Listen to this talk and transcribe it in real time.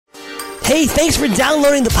Hey, thanks for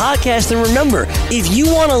downloading the podcast. And remember, if you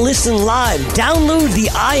want to listen live, download the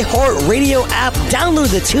iHeartRadio app,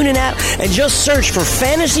 download the TuneIn app, and just search for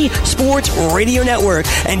Fantasy Sports Radio Network,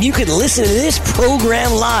 and you can listen to this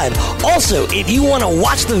program live. Also, if you want to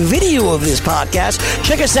watch the video of this podcast,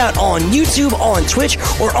 check us out on YouTube, on Twitch,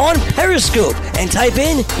 or on Periscope, and type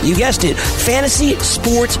in, you guessed it, Fantasy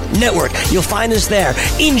Sports Network. You'll find us there.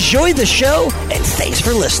 Enjoy the show, and thanks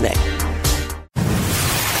for listening.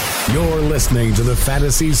 You're listening to the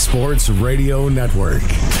Fantasy Sports Radio Network.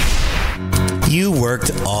 You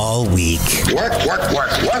worked all week. Work.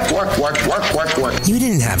 You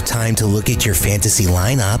didn't have time to look at your fantasy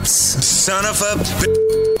lineups. Son of a...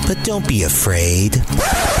 But don't be afraid.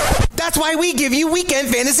 That's why we give you Weekend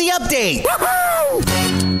Fantasy Update.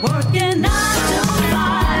 Woohoo! Working 9 to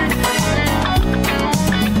 5.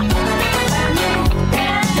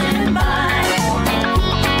 Getting by.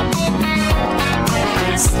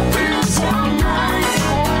 Lose your mind.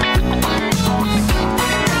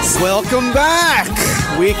 Welcome back.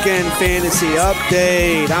 Weekend Fantasy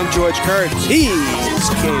Update. I'm George Kurtz. He's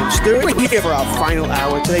Cam Stewart. We're here for our final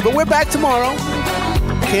hour today, but we're back tomorrow.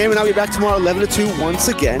 Cam and I'll be back tomorrow 11 to 2 once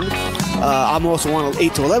again. I'm also on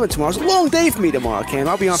 8 to 11 tomorrow. It's a long day for me tomorrow, Cam.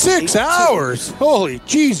 I'll be on for 6 hours. Holy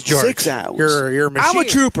jeez, George. 6 hours. You're a machine. I'm a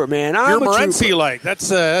trooper, man. You're Morency-like.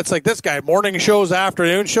 That's like this guy. Morning shows,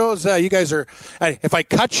 afternoon shows. You guys are. If I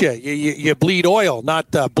cut you, you bleed oil,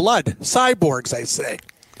 not blood. Cyborgs, I say.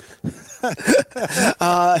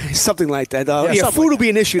 Something like that. like Food will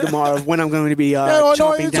be an issue tomorrow when I'm going to be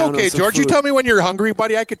chopping it's down okay, on some George. food. You tell me when you're hungry,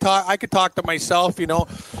 buddy. I could talk to myself.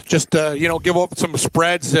 Just give up some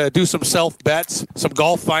spreads, do some self bets, some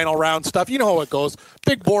golf final round stuff. You know how it goes.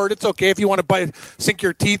 Big board. It's okay if you want to sink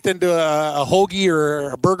your teeth into a hoagie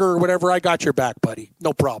or a burger or whatever. I got your back, buddy.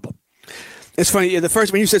 No problem. It's funny.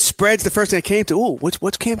 When you said spreads, the first thing that came to,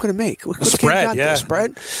 what's Cam going to make? What's spread, Cam got yeah.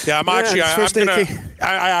 Spread? Yeah,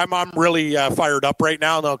 I'm really fired up right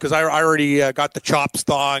now, though, because I already got the chops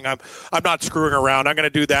thawing. I'm not screwing around. I'm going to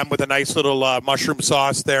do them with a nice little mushroom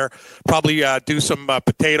sauce there. Probably do some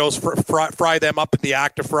potatoes, fry them up in the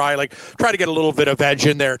Actifry. Like, try to get a little bit of veg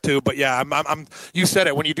in there, too. But, yeah, I'm you said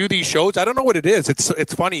it. When you do these shows, I don't know what it is.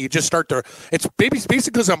 It's funny. You just start to – it's basically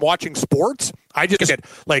because I'm watching sports. I just get,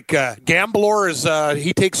 like, Gambler is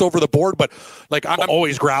he takes over the board, but, like, I'm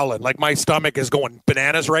always growling. Like, my stomach is going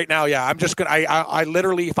bananas right now. Yeah, I'm just going to – I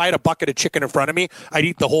literally, if I had a bucket of chicken in front of me, I'd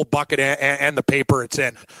eat the whole bucket and the paper it's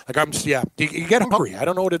in. Like, I'm just – yeah, you get hungry. I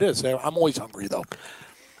don't know what it is. I'm always hungry, though.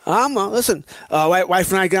 Listen, wife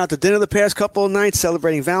and I got out to dinner the past couple of nights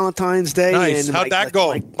celebrating Valentine's Day. Nice. And How'd that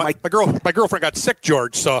go? My girlfriend got sick,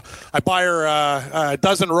 George, so I buy her a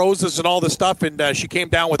dozen roses and all the stuff, and she came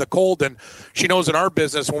down with a cold, and she knows in our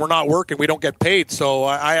business when we're not working, we don't get paid, so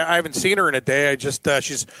I haven't seen her in a day. I just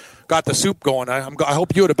she's got the soup going. I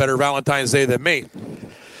hope you had a better Valentine's Day than me.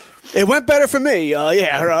 It went better for me.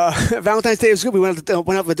 Valentine's Day was good. We went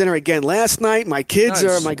out for dinner again last night. My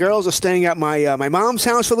girls are staying at my mom's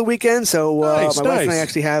house for the weekend, so my wife and I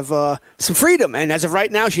actually have some freedom. And as of right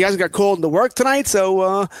now, she hasn't got called into work tonight,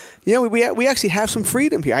 so we actually have some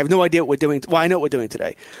freedom here. I have no idea what we're doing. Well, I know what we're doing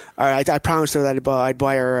today. All right, I promised her that I'd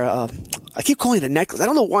buy her. I keep calling it a necklace. I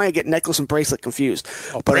don't know why I get necklace and bracelet confused.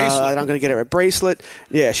 But I'm going to get her a bracelet.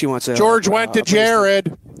 Yeah, she wants a. George went to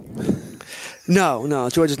Jared. No,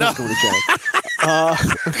 George is not going to Jared.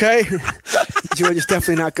 Okay? George is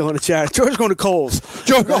definitely not going to Jared. George is going to Kohl's.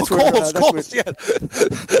 Kohl's, yeah.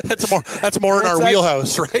 That's more in our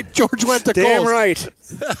wheelhouse, right? George went to Kohl's. Damn right.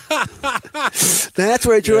 That's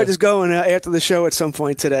where George is going after the show at some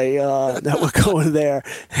point today. That we're going there.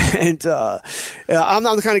 And I'm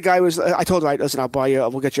not the kind of guy I told him, listen,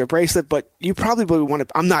 we'll get you a bracelet, but you probably want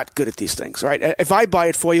to, I'm not good at these things, right? If I buy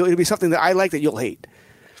it for you, it'll be something that I like that you'll hate.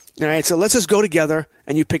 All right, so let's just go together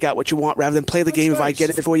and you pick out what you want rather than play the game. Nice. If I get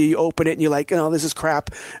it for you, you open it and you're like, this is crap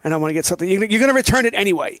and I want to get something. You're going to return it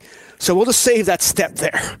anyway. So we'll just save that step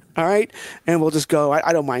there, all right? And we'll just go.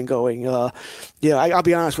 I don't mind going. I'll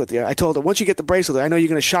be honest with you. I told her, once you get the bracelet, I know you're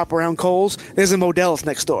going to shop around Kohl's. There's a Modell's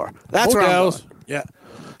next door. That's where I'm going. Yeah.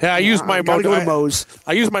 Yeah, I used my Modell's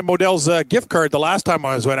gift card the last time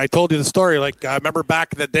I was when I told you the story. Like, I remember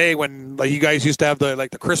back in the day when you guys used to have the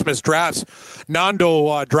Christmas drafts.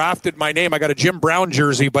 Nando drafted my name. I got a Jim Brown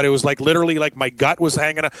jersey, but it was literally my gut was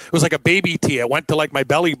hanging up. It was like a baby tee. It went to my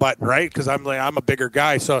belly button, right? Because I'm a bigger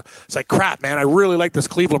guy. So it's like, crap, man, I really like this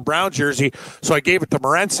Cleveland Brown jersey. So I gave it to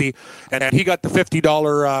Morency, and he got the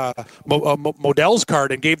 $50 Modell's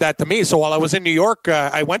card and gave that to me. So while I was in New York,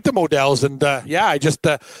 I went to Modell's, and I just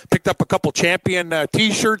picked up a couple champion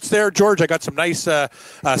T-shirts there, George. I got some nice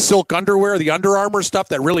silk underwear, the Under Armour stuff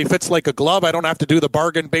that really fits like a glove. I don't have to do the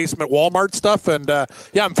bargain basement Walmart stuff. And,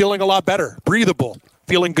 I'm feeling a lot better. Breathable.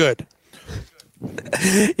 Feeling good.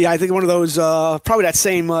 Yeah, I think one of those, probably that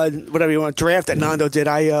same, whatever you want, draft that Nando did.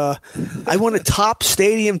 I won a Top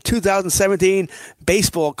Stadium 2017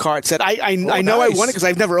 baseball card set. I know nice. I won it because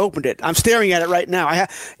I've never opened it. I'm staring at it right now.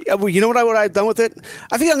 You know what I've done with it?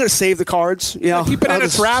 I think I'm going to save the cards. You know, keep it in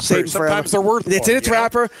its wrapper. Sometimes they're worth more. It's in its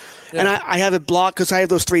wrapper. Yeah. And I have it blocked because I have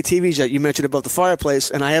those 3 TVs that you mentioned above the fireplace,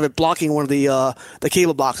 and I have it blocking one of the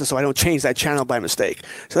cable boxes so I don't change that channel by mistake.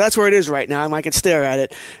 So that's where it is right now. I can stare at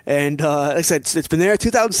it. And like I said, it's been there.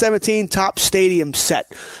 2017 Top Stadium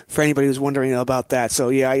set for anybody who's wondering about that. So,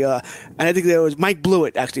 yeah, and I think there was Mike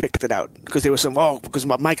Blewett actually picked it out because there was because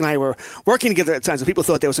Mike and I were working together at the time, so people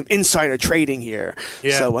thought there was some insider trading here.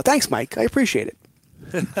 Yeah. So thanks, Mike. I appreciate it.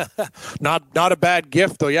 Not a bad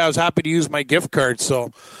gift, though. Yeah, I was happy to use my gift card,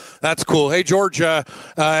 so that's cool. Hey, George,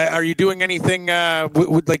 are you doing anything,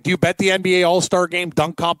 do you bet the NBA All-Star Game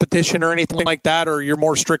dunk competition or anything like that, or you're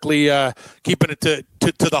more strictly keeping it to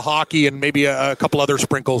the hockey and maybe a couple other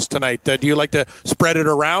sprinkles tonight? Do you like to spread it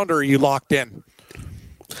around, or are you locked in?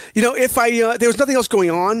 You know, if there was nothing else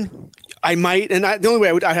going on, I might, and the only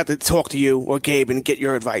way I'd have to talk to you or Gabe and get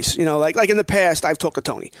your advice. You know, like in the past, I've talked to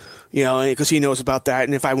Tony, you know, because he knows about that.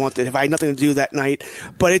 And if I had nothing to do that night,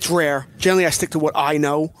 but it's rare. Generally, I stick to what I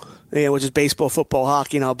know. Which is baseball, football,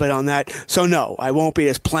 hockey, and I'll bet on that. So, no, I won't be.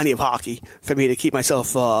 There's plenty of hockey for me to keep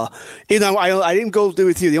myself. Even though I didn't go do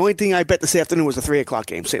with you. The only thing I bet this afternoon was the 3 o'clock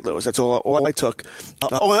game, St. Louis. That's all I took.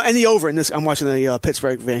 And the over in this. I'm watching the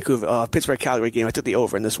Pittsburgh-Calgary game. I took the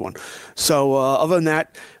over in this one. So, other than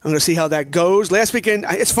that, I'm going to see how that goes. Last weekend,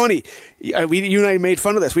 it's funny. You and I made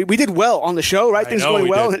fun of this. We did well on the show, right? Things going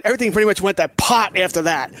well, and everything pretty much went that pot after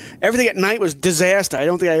that. Everything at night was disaster. I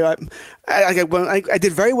don't think I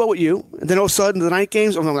did very well with you, and then all of a sudden the night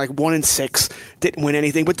games, I'm like 1-6, didn't win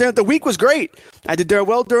anything. But the week was great. I did very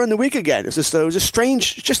well during the week again. It was a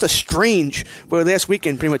strange. Where last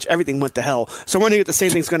weekend pretty much everything went to hell. So I'm wondering if the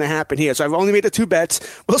same thing's going to happen here. So I've only made the 2 bets.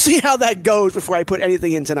 We'll see how that goes before I put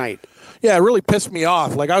anything in tonight. Yeah, it really pissed me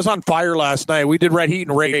off. Like, I was on fire last night. We did Red Heat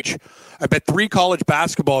and Rage. I bet 3 college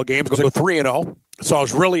basketball games, go 3-0. So I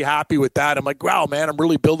was really happy with that. I'm like, wow, man, I'm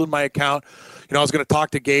really building my account. You know, I was going to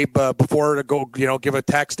talk to Gabe before to go, give a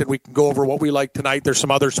text, and we can go over what we like tonight. There's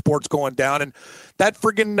some other sports going down. And that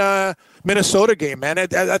friggin' Minnesota game, man,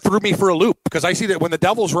 that threw me for a loop because I see that when the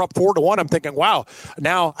Devils were up 4-1, I'm thinking, wow,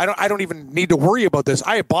 now I don't even need to worry about this.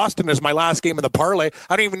 I had Boston as my last game in the parlay.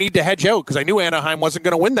 I don't even need to hedge out because I knew Anaheim wasn't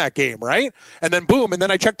going to win that game, right? And then boom, and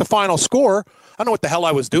then I checked the final score. I don't know what the hell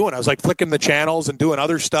I was doing. I was like flicking the channels and doing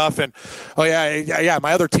other stuff. And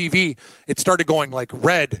my other TV, it started going like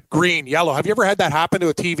red, green, yellow. Have you ever had that happen to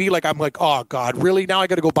a TV? Like, I'm like, oh God, really? Now I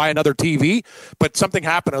got to go buy another TV? But something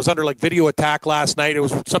happened. I was under like video attack last night. It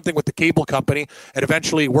was something with the cable company. It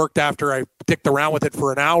eventually worked after I dicked around with it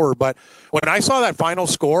for an hour. But when I saw that final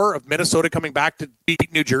score of Minnesota coming back to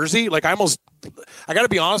beat New Jersey, like I got to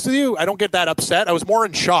be honest with you, I don't get that upset. I was more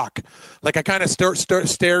in shock. Like I kind of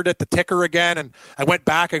stared at the ticker again, and I went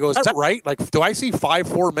back. I go, is that right? Like, do I see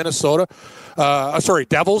 5-4 Minnesota?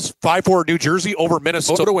 Devils 5-4 New Jersey over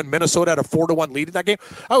Minnesota when Minnesota had a 4-1 lead in that game.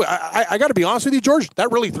 Oh, I got to be honest with you, George.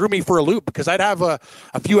 That really threw me for a loop because I'd have a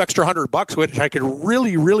few extra $100 which I could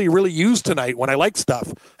really, really, really use tonight when I like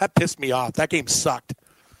stuff. That pissed me off. That game sucked.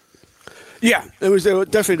 Yeah, it was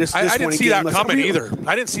definitely this. I didn't see that coming either.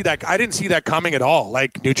 I didn't see that coming at all.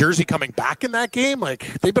 Like New Jersey coming back in that game.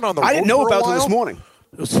 Like they've been on the road. I didn't know about it this morning.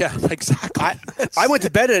 Yeah, exactly. I went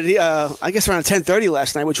to bed at I guess around 10:30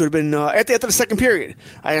 last night, which would have been after the second period.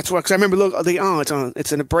 That's because I remember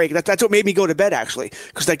it's in a break. That's what made me go to bed actually,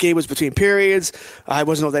 because that game was between periods. I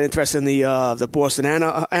wasn't all that interested in the Boston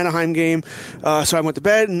Anaheim game, so I went to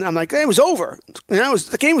bed and I'm like, it was over. And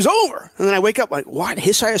the game was over. And then I wake up like, what?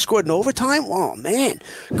 Hisshire scored in overtime? Oh man,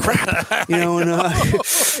 crap! And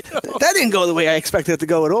that didn't go the way I expected it to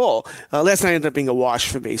go at all. Last night ended up being a wash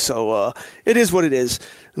for me, so it is what it is.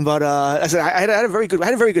 But I said I had a very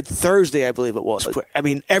good Thursday, I believe it was. I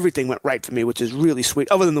mean, everything went right for me, which is really sweet.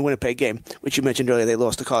 Other than the Winnipeg game, which you mentioned earlier, they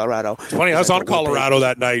lost to Colorado. It's funny, I was on Colorado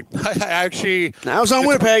that night. I was on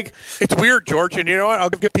Winnipeg. It's weird, George, and you know what? I'll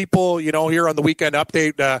give people, here on the weekend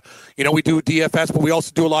update. We do DFS, but we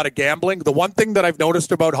also do a lot of gambling. The one thing that I've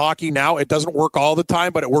noticed about hockey now, it doesn't work all the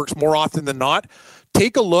time, but it works more often than not.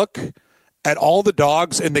 Take a look at all the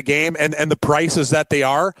dogs in the game and the prices that they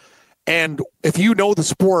are. And if you know the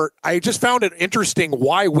sport, I just found it interesting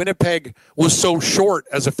why Winnipeg was so short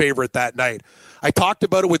as a favorite that night. I talked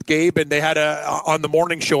about it with Gabe, and they had on the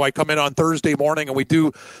morning show. I come in on Thursday morning, and we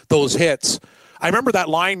do those hits. I remember that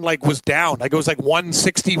line was down. It was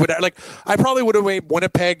 160. I probably would have made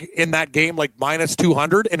Winnipeg in that game minus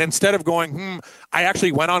 200. And instead of going, I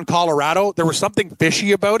actually went on Colorado. There was something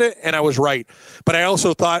fishy about it, and I was right. But I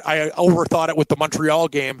also thought I overthought it with the Montreal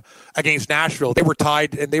game against Nashville. They were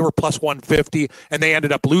tied, and they were plus 150, and they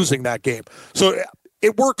ended up losing that game. So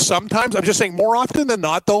it works sometimes. I'm just saying more often than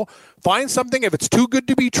not, though, find something if it's too good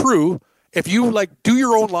to be true. If you do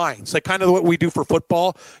your own lines, kind of what we do for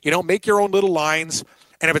football, make your own little lines.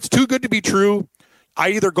 And if it's too good to be true,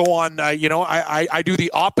 I either go on, I do the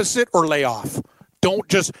opposite or lay off. Don't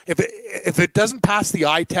just, if it doesn't pass the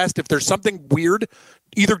eye test, if there's something weird,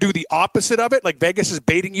 either do the opposite of it, like Vegas is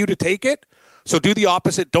baiting you to take it. So do the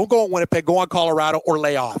opposite. Don't go on Winnipeg, go on Colorado, or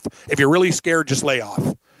lay off. If you're really scared, just lay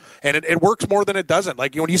off. And it works more than it doesn't.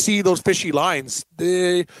 When you see those fishy lines,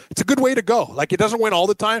 it's a good way to go. It doesn't win all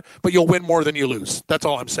the time, but you'll win more than you lose. That's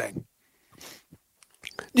all I'm saying.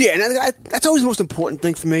 Yeah, and that's always the most important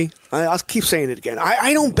thing for me. I'll keep saying it again.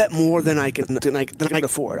 I don't bet more than I can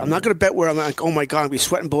afford. I'm not going to bet where I'm like, oh my God, I'll be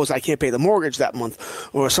sweating bullets. I can't pay the mortgage that month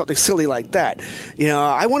or something silly like that.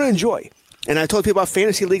 I want to enjoy. And I told people about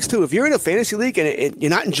fantasy leagues too. If you're in a fantasy league and you're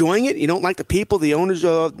not enjoying it, you don't like the people, the owners,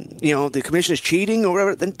 the commissioner's cheating or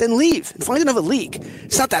whatever, then leave and find another league.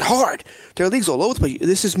 It's not that hard. There are leagues all over, but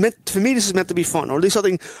this is meant to be fun, or at least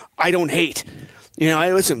something I don't hate.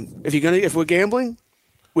 Listen, if we're gambling,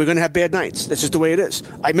 we're going to have bad nights. That's just the way it is.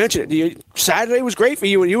 I mentioned it. Saturday was great for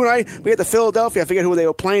you. And you and I, we had the Philadelphia. I forget who they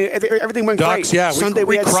were playing. Everything went Ducks, great. Yeah. Sunday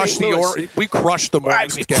we had crushed we crushed them.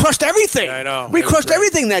 We crushed everything. Yeah, I know. We crushed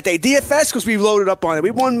everything that day. DFS, because we loaded up on it.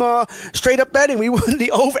 We won straight up betting. We won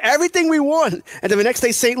the over. Everything we won. And then the next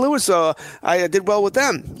day, St. Louis, I did well with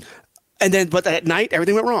them. And then, but that night,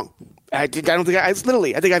 everything went wrong. I think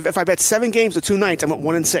if I bet 7 games or 2 nights, I went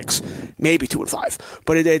 1-6, maybe 2-5.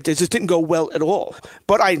 But it just didn't go well at all.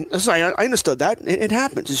 But I understood that. It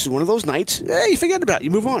happens. This is one of those nights. You forget about it.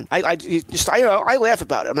 You move on. I laugh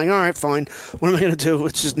about it. I'm like, all right, fine. What am I going to do?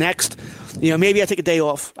 It's just next. Maybe I take a day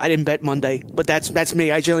off. I didn't bet Monday, but that's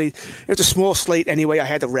me. It's a small slate anyway. I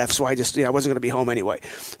had the ref, so I just I wasn't going to be home anyway.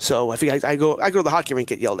 So I think I go to the hockey rink,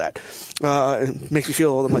 get yelled at. It makes me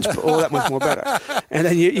feel all that much more better. And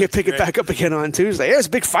then you pick it back up again on Tuesday. It was a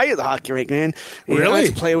big fight at the hockey rink, man. Really?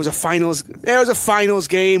 It was a finals. It was a finals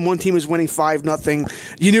game. One team was winning 5-0.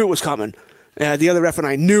 You knew it was coming. The other ref and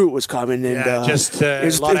I knew it was coming. And a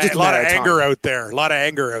lot of anger out there. A lot of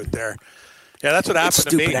anger out there. Yeah, that's what happened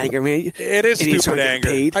to me. Stupid anger, man. It is stupid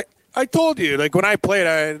anger. I told you, when I played,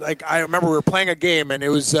 I remember we were playing a game, and it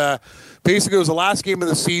was basically it was the last game of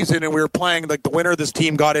the season, and we were playing the winner of this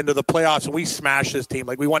team got into the playoffs, and we smashed this team.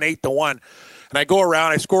 We won 8-1. And I go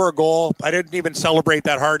around, I score a goal. I didn't even celebrate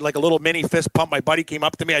that hard, a little mini fist pump. My buddy came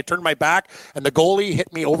up to me. I turned my back, and the goalie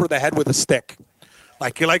hit me over the head with a stick.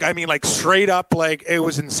 Straight up, it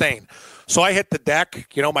was insane. So I hit the deck.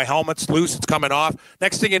 My helmet's loose. It's coming off.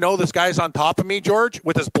 Next thing you know, this guy's on top of me, George,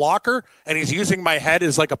 with his blocker, and he's using my head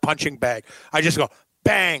as a punching bag. I just go,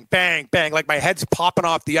 bang, bang, bang. My head's popping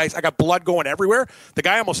off the ice. I got blood going everywhere. The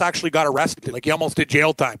guy almost actually got arrested. He almost did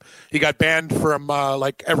jail time. He got banned from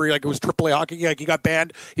it was AAA hockey. He got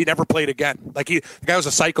banned. He never played again. The guy was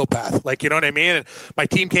a psychopath. You know what I mean? And my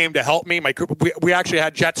team came to help me. My group, we actually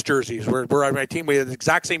had Jets jerseys. We're on my team. We had the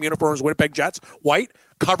exact same uniforms, Winnipeg Jets, white,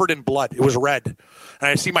 covered in blood. It was red. And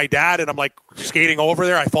I see my dad, and I'm skating over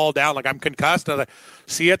there. I fall down I'm concussed. And I'm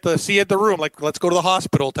see you at the room. Let's go to the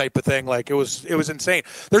hospital type of thing. It was insane.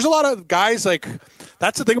 There's a lot of guys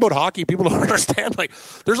that's the thing about hockey. People don't understand.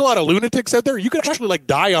 There's a lot of lunatics out there. You can actually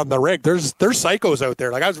die on the rig. There's psychos out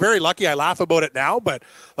there. I was very lucky. I laugh about it now, but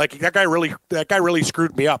that guy really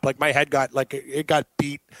screwed me up. My head got it got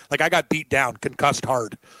beat. I got beat down, concussed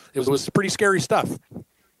hard. It was pretty scary stuff.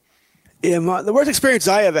 Yeah, the worst experience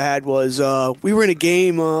I ever had was we were in a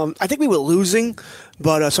game. I think we were losing,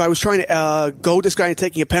 but so I was trying to goad this guy into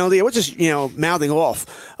taking a penalty. I was just mouthing off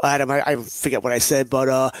at him. I forget what I said,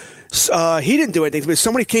 but he didn't do anything. But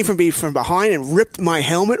somebody came from behind and ripped my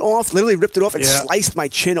helmet off. Literally ripped it off and sliced my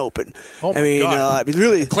chin open. Oh my God. It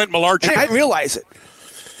really Clint Millard. I didn't realize it.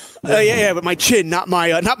 But my chin, not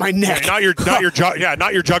my neck. Yeah,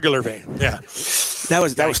 not your jugular vein. Yeah. That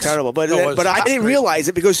was terrible, but I didn't realize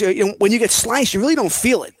it because when you get sliced, you really don't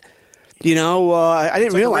feel it. I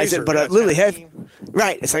didn't realize it, but I literally had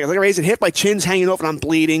right. It's like a razor hit. My chin's hanging off, and I'm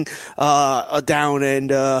bleeding down. And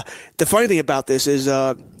the funny thing about this is,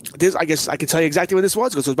 I guess I can tell you exactly when this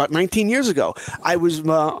was because it was about 19 years ago. I was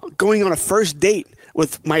going on a first date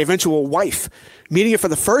with my eventual wife, meeting her for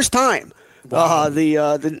the first time. I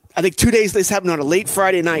think 2 days this happened on a late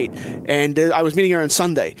Friday night, and I was meeting her on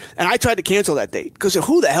Sunday, and I tried to cancel that date because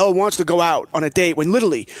who the hell wants to go out on a date when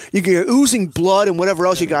literally you get oozing blood and whatever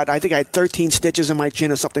else you got? I think I had 13 stitches in my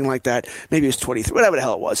chin or something like that. Maybe it was 23, whatever the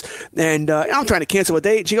hell it was. And I'm trying to cancel a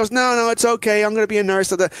date, and she goes, "No, it's okay. I'm going to be a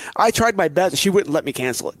nurse." I tried my best, and she wouldn't let me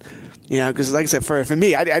cancel it. Because like I said, for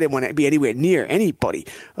me, I didn't want to be anywhere near anybody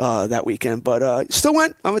that weekend. But still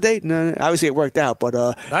went on a date, and obviously it worked out. But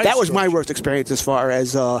nice, that was George. my worst experience as far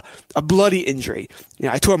as a bloody injury.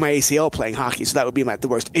 I tore my ACL playing hockey, so that would be the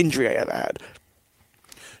worst injury I ever had.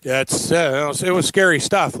 Yeah, it was scary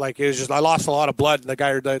stuff. Like, it was just, I lost a lot of blood, and the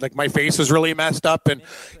guy, like, my face is really messed up, and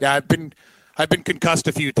yeah, I've been concussed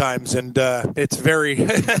a few times, and it's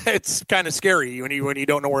it's kind of scary when you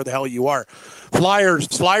don't know where the hell you are. Flyers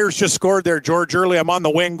just scored there, George, early. I'm on the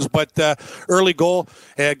wings, but early goal.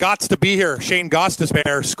 Gots to be here. Shane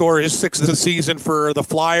Gostisbehere scored his 6th of the season for the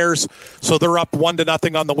Flyers, so they're up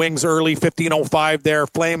 1-0 on the wings early. 15:05 there.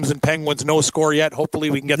 Flames and Penguins, no score yet. Hopefully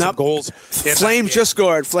we can get some goals. Flames just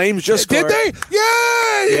scored. Did they?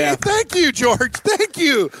 Yeah. Thank you, George. Thank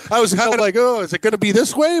you. I was kind of like, oh, is it going to be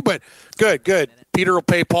this way? But good. Peter will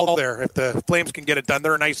pay Paul there if the Flames can get it done.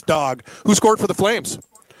 They're a nice dog. Who scored for the Flames?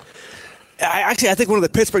 I think one of the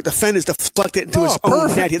Pittsburgh defenders deflected into his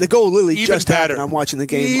own net. The goal literally just happened. I'm watching the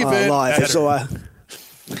game live. Better. So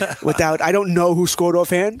I don't know who scored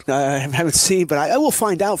offhand. I haven't seen, but I will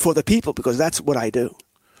find out for the people because that's what I do.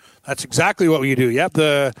 That's exactly what we do.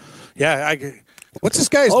 Yep. What's this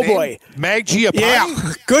guy's name? Oh, boy. Mag Giapani?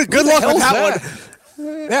 Yeah. Good luck with that one.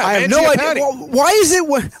 Yeah, I have no idea. Why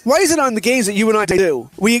is it on the games that you and I do?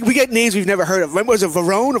 We get names we've never heard of. Remember, was it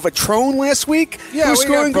Verone or Vatrone last week? Yeah, who was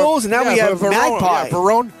scoring goals, and now we have Verone, Magpie. Yeah,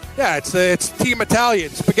 Verone. Yeah, it's Team Italian.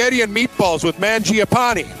 Spaghetti and meatballs with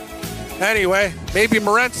Mangiapane. Anyway, maybe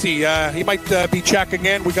Morency. He might be checking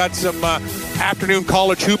in. We got some afternoon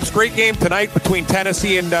college hoops. Great game tonight between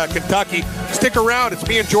Tennessee and Kentucky. Stick around. It's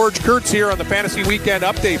me and George Kurtz here on the Fantasy Weekend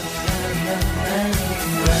Update.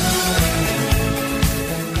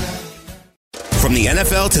 From the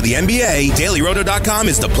NFL to the NBA, DailyRoto.com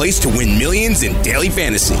is the place to win millions in daily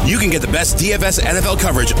fantasy. You can get the best DFS NFL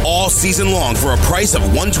coverage all season long for a price of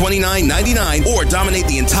 $129.99 or dominate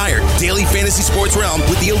the entire daily fantasy sports realm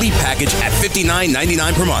with the Elite Package at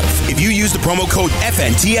 $59.99 per month. If you use the promo code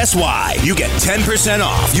FNTSY, you get 10%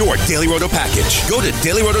 off your Daily Roto package. Go to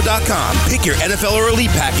DailyRoto.com, pick your NFL or Elite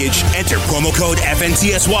Package, enter promo code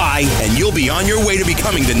FNTSY, and you'll be on your way to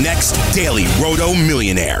becoming the next Daily Roto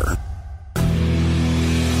millionaire.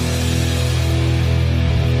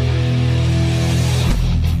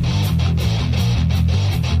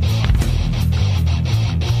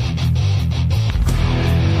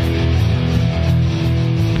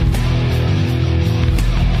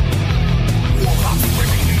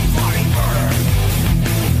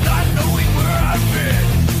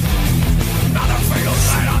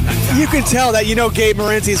 You can tell that Gabe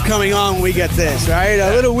Morency is coming on when we get this, right? A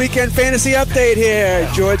little weekend fantasy update here,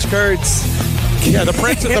 George Kurtz. Yeah, the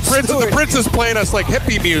prince is playing us like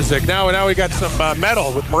hippie music. Now we got some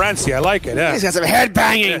metal with Morency. I like it. Yeah. He's got some head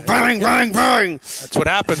banging, bang. That's what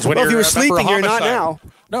happens when if you're you were sleeping, you're not homicide. now.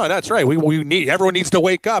 No, that's right. Everyone needs to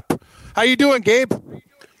wake up. How you doing, Gabe?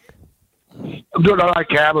 I'm doing all right,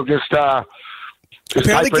 Cab. I'm just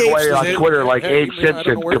typing away on Twitter like Abe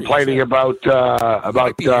Simpson complaining about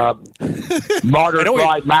Modern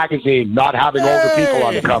Bride magazine not having older people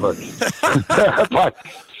on the cover. But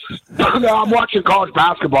I'm watching college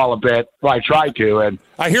basketball a bit. Well, I try to, and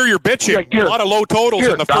I hear you're bitching. A lot of low totals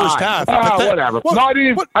in the first half. Whatever. No,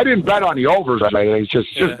 I didn't bet on the overs. It's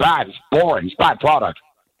just bad. It's boring. It's bad product.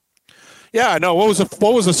 Yeah, no. What was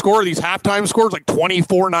the score of these halftime scores? Like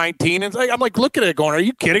 24-19. And I'm like, look at it, going, are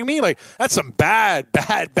you kidding me? Like, that's some bad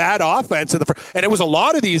offense and it was a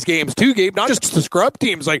lot of these games too, Gabe. Not just the scrub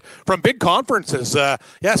teams, like from big conferences.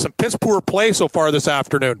 Some piss poor play so far this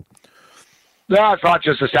afternoon. No, it's not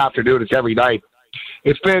just this afternoon. It's every night.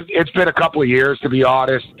 It's been a couple of years, to be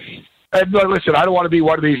honest. And listen, I don't want to be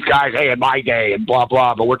one of these guys. Hey, in my day, and blah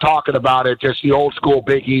blah. But we're talking about it, just the old school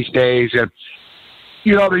Big East days and.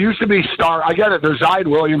 There used to be I get it, there's Zion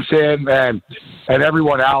Williamson and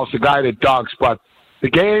everyone else, the guy that dunks, but the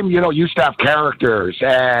game, used to have characters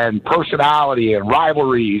and personality and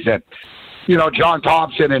rivalries and, John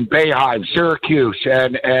Thompson and Boeheim, Syracuse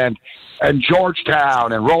and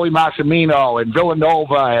Georgetown and Rolly Massimino and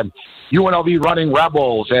Villanova and UNLV running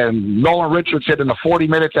Rebels and Nolan Richardson and the 40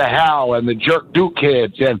 Minutes of Hell and the Jerk Duke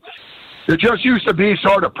kids. And there just used to be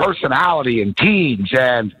sort of personality and teams,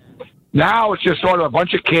 and now it's just sort of a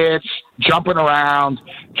bunch of kids jumping around,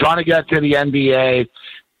 trying to get to the NBA.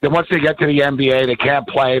 Then once they get to the NBA, they can't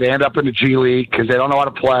play. They end up in the G League because they don't know how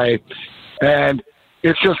to play. And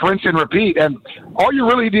it's just rinse and repeat. And all you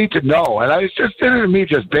really need to know, and it's just me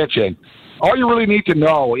just bitching, all you really need to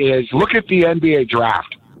know is look at the NBA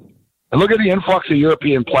draft and look at the influx of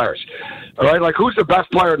European players. All right, like who's the best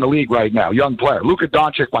player in the league right now? Young player. Luka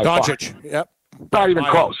Doncic by far. Yep. Not even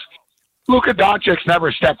close. Luka Doncic's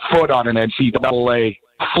never stepped foot on an NCAA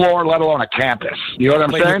floor, let alone a campus. You know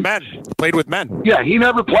what I'm saying? Played with men. Yeah, he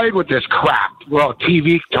never played with this crap. Well,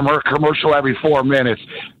 TV commercial every 4 minutes.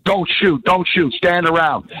 Don't shoot, stand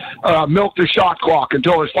around. Milk the shot clock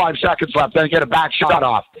until there's 5 seconds left, then get a back shot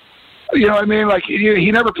off. You know what I mean? Like,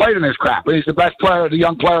 he never played in this crap, but he's the best player, the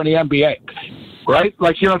young player in the NBA. Right?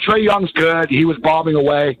 Like, you know, Trae Young's good. He was bombing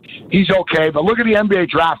away. He's okay. But look at the NBA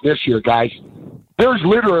draft this year, guys. There's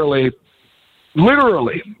literally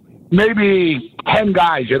maybe 10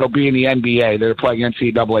 guys that'll be in the NBA that are playing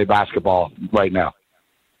NCAA basketball right now.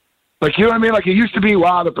 Like, you know what I mean? Like, it used to be,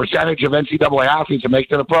 wow, the percentage of NCAA athletes that make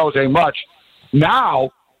to the pros ain't much. Now,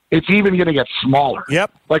 it's even going to get smaller.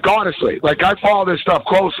 Yep. Like, honestly, like, I follow this stuff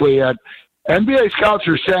closely, and NBA scouts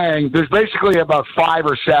are saying there's basically about 5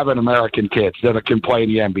 or 7 American kids that can play in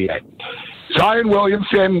the NBA. Zion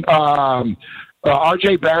Williamson,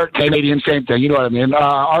 R.J. Barrett, Canadian, same thing, you know what I mean?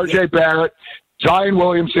 R.J. Barrett, Zion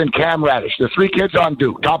Williamson, Cam Reddish, the 3 kids on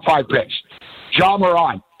Duke, top 5 picks. Ja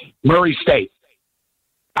Morant, Murray State.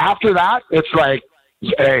 After that, it's like,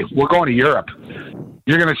 hey, we're going to Europe.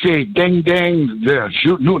 You're going to see ding, ding,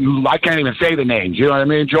 I can't even say the names. You know what I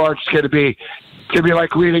mean, George? It's going to be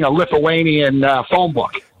like reading a Lithuanian phone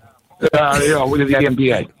book, with the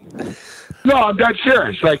NBA. No, I'm dead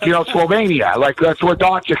serious. Like, you know, Slovenia. Like, that's where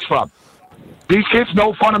Doncic's from. These kids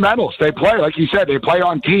know fundamentals. They play, like you said, they play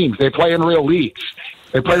on teams. They play in real leagues.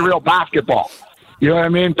 They play real basketball. You know what I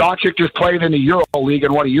mean? Doncic just played in the Euro League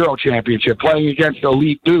and won a Euro championship, playing against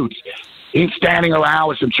elite dudes. He's standing around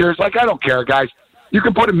with some cheers. Like, I don't care, guys. You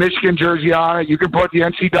can put a Michigan jersey on it. You can put the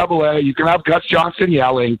NCAA. You can have Gus Johnson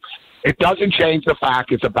yelling. It doesn't change the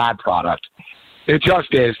fact it's a bad product. It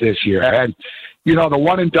just is this year. And, you know, the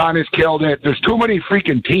one and done has killed it. There's too many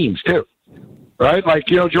freaking teams, too. Right? Like,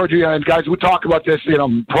 you know, Georgia, and guys, we talk about this, you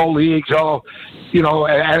know, pro leagues,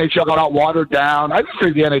 NHL got watered down. I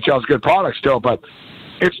think the NHL is a good product still, but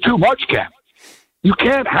it's too much, Cam. You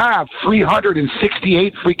can't have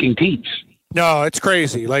 368 freaking teams. No, it's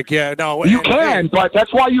crazy. Like, yeah, no. You can, but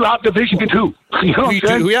that's why you have Division II. You know what I'm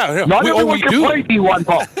saying? Yeah. Not everyone can play D1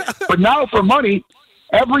 ball. But now for money,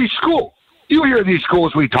 every school, you hear these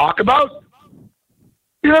schools we talk about,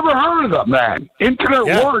 you never heard of them, man. Infinite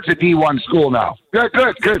Ward's a D1 school now. Yeah,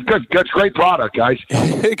 good. That's great product, guys.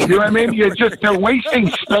 You know what I mean? They're wasting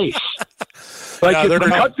space. Like, if you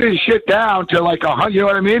cut this shit down to like 100, you know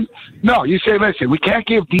what I mean? No, you say, listen, we can't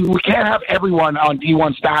have everyone on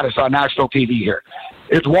D1 status on national TV here.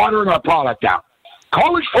 It's watering our product down.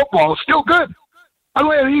 College football is still good. I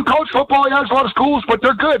mean, college football has a lot of schools, but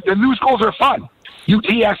they're good. The new schools are fun.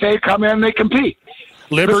 UTSA come in, they compete.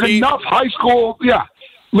 Liberty. There's enough high school,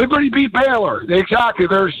 Liberty beat Baylor. Exactly.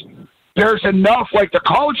 There's enough. Like, the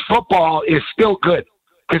college football is still good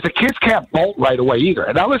because the kids can't bolt right away either.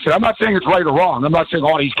 And now, listen, I'm not saying it's right or wrong. I'm not saying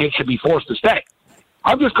all these kids should be forced to stay.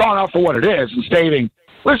 I'm just calling out for what it is and stating,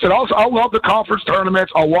 listen, I'll love the conference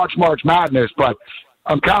tournaments. I'll watch March Madness, but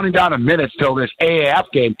I'm counting down the minutes till this AAF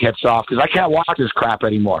game kicks off because I can't watch this crap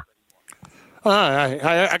anymore.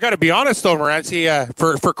 I got to be honest, though, Morency,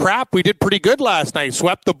 for crap, we did pretty good last night.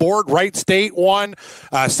 Swept the board. Wright State won.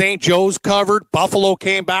 St. Joe's covered. Buffalo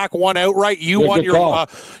came back, won outright. You won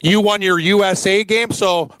your USA game.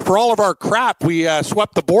 So for all of our crap, we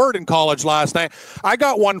swept the board in college last night. I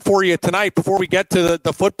got one for you tonight before we get to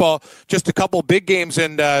the football. Just a couple big games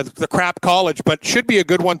in the crap college, but should be a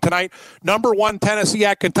good one tonight. Number 1, Tennessee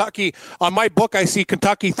at Kentucky. On my book, I see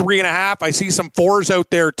Kentucky 3.5. I see some 4s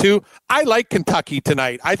out there, too. I like Kentucky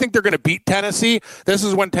tonight. I think they're going to beat Tennessee. This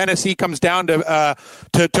is when Tennessee comes down to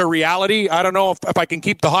reality. I don't know if I can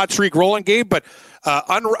keep the hot streak rolling, Gabe, but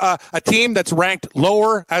a team that's ranked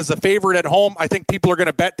lower as the favorite at home, I think people are going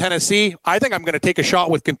to bet Tennessee. I think I'm going to take a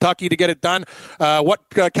shot with Kentucky to get it done. What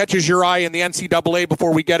catches your eye in the NCAA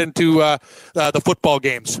before we get into the football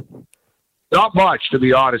games? Not much, to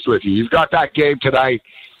be honest with you. You've got that game tonight.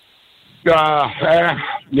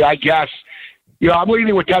 I guess. I'm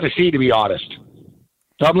leaning with Tennessee, to be honest.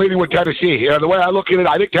 I'm leaning with Tennessee. The way I look at it,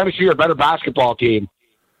 I think Tennessee are a better basketball team.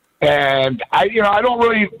 And I don't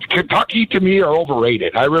really. Kentucky to me are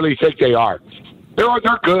overrated. I really think they are. They're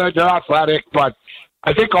good. They're athletic, but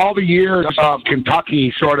I think all the years of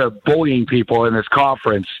Kentucky sort of bullying people in this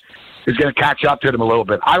conference is going to catch up to them a little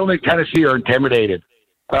bit. I don't think Tennessee are intimidated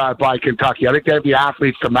by Kentucky. I think they have the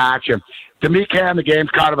athletes to match him. To me, Cam, the game's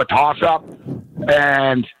kind of a toss-up,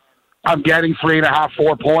 and I'm getting 3.5,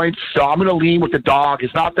 4 points, so I'm going to lean with the dog.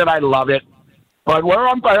 It's not that I love it, but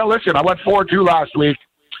listen, I went 4-2 last week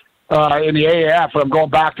in the AAF, and I'm going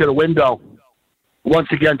back to the window once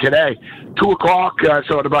again today. 2 o'clock,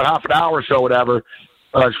 so in about half an hour or so, whatever,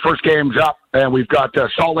 his first game's up, and we've got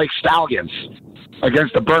Salt Lake Stallions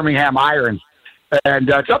against the Birmingham Iron. And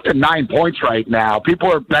it's up to 9 points right now.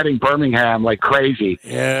 People are betting Birmingham like crazy.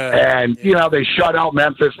 Yeah. And, they shut out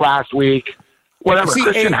Memphis last week. Whatever.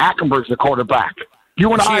 Christian Hackenberg's the quarterback.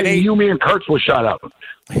 You and me and Kurtz will shut up.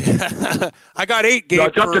 I got 8 games. No,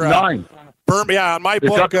 it's up to 9. Yeah, on my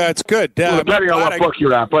book, it's good. Depending on what book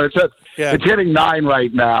you're at. But it's hitting 9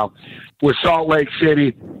 right now with Salt Lake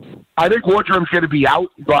City. I think Woodrum's going to be out,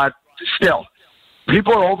 but still.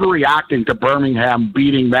 People are overreacting to Birmingham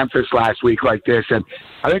beating Memphis last week like this. And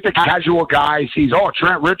I think the casual guy sees,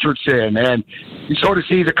 Trent Richardson, and he sort of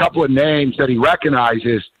sees a couple of names that he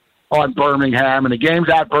recognizes on Birmingham, and the game's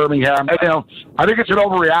at Birmingham. And, I think it's an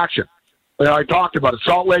overreaction. I talked about it.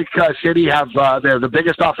 Salt Lake City they're the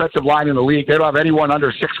biggest offensive line in the league. They don't have anyone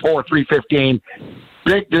under 6'4", 315.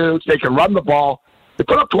 Big dudes. They can run the ball. They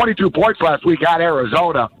put up 22 points last week at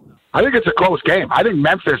Arizona. I think it's a close game. I think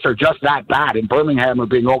Memphis are just that bad, and Birmingham are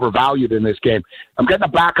being overvalued in this game. I'm getting a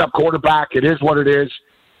backup quarterback. It is what it is.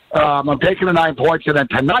 I'm taking the 9 points, and then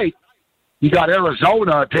tonight you got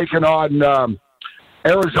Arizona taking on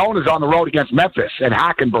Arizona's on the road against Memphis, and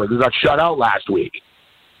Hackenberg, who got shut out last week.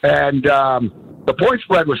 And the point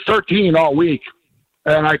spread was 13 all week.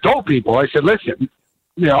 And I told people, I said, listen,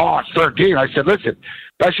 it's 13. I said, listen,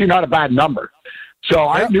 that's actually not a bad number. So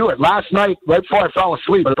I knew it last night, right before I fell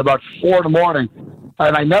asleep at about 4 a.m.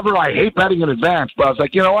 And I hate betting in advance, but I was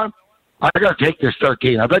like, you know what? I got to take this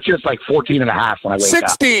 13. I bet you it's like 14.5 when I wake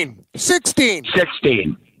 16. up.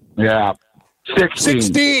 16. Yeah.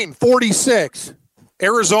 16. 46.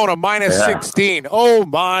 Arizona minus 16. Oh,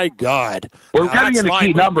 my God. We're getting into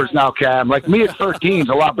key numbers now, Cam. Like me at 13 is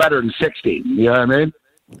a lot better than 16. You know what I mean?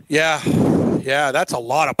 Yeah, that's a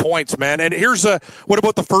lot of points, man. And here's what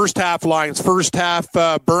about the first half lines? First half,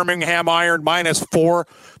 Birmingham Iron minus 4,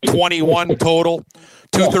 21 total,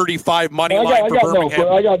 235 money line for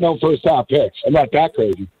Birmingham. I got no first half picks. I'm not that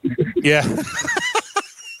crazy. Yeah.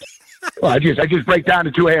 Well, I just break down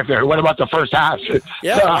the 2 half there. What about the first half?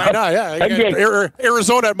 Yeah, why not? Yeah,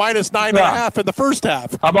 Arizona at minus 9.5 in the first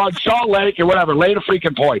half. How about Salt Lake and whatever? Lay the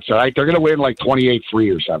freaking points, all right? They're going to win like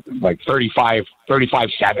 28-3 or something, like 35-7.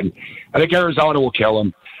 I think Arizona will kill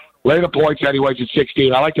them. Lay the points anyways at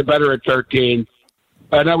 16. I like the better at 13.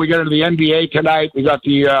 And then we get into the NBA tonight. We got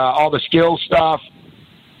the all the skill stuff.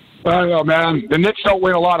 I don't know, man. The Knicks don't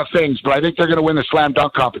win a lot of things, but I think they're going to win the slam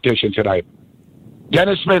dunk competition tonight.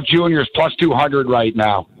 Dennis Smith Jr. is plus 200 right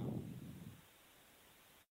now.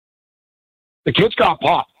 The kid's got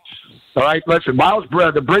pop. All right, listen,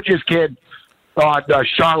 the Bridges kid,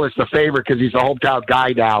 Charlotte's the favorite because he's a hometown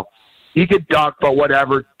guy now. He could dunk, but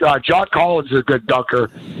whatever. John Collins is a good dunker.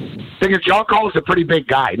 Thing is, John Collins is a pretty big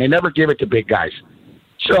guy, and they never give it to big guys.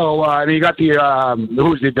 So, and you got the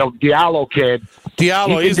Diallo kid.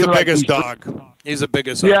 Diallo, he's the biggest dog. He's the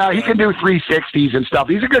biggest. Yeah, he can do 360s and stuff.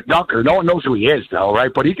 He's a good dunker. No one knows who he is, though,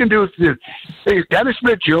 right? But he can do. Dennis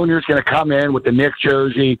Smith Jr. is going to come in with the Knicks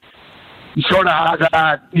jersey. He sort of has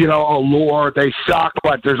that, allure. They suck,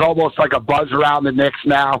 but there's almost like a buzz around the Knicks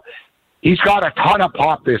now. He's got a ton of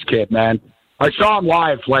pop, this kid, man. I saw him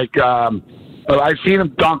live. I've seen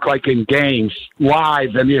him dunk like in games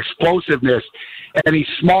live, and the explosiveness. And he's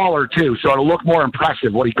smaller too, so it'll look more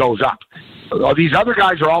impressive when he goes up. These other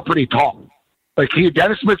guys are all pretty tall. Like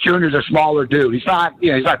Dennis Smith Jr. is a smaller dude. He's not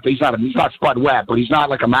Spud Webb, but he's not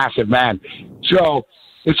like a massive man. So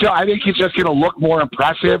I think he's just going to look more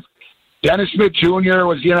impressive. Dennis Smith Jr.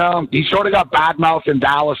 was, he sort of got bad mouth in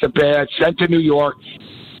Dallas a bit, sent to New York.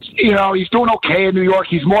 He's doing okay in New York.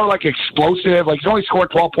 He's more like explosive. Like he's only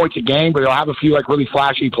scored 12 points a game, but he'll have a few like really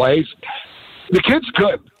flashy plays. The kid's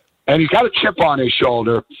good. And he's got a chip on his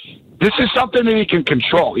shoulder. This is something that he can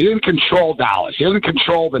control. He didn't control Dallas. He doesn't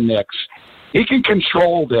control the Knicks. He can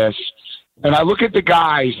control this. And I look at the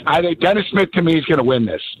guys. I think Dennis Smith, to me, is going to win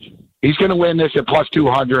this. He's going to win this at plus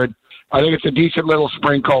 200. I think it's a decent little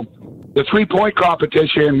sprinkle. The three-point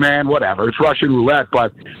competition, man, whatever. It's Russian roulette.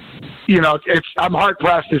 But, I'm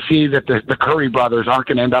hard-pressed to see that the Curry brothers aren't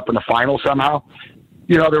going to end up in the final somehow.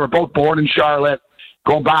 They were both born in Charlotte.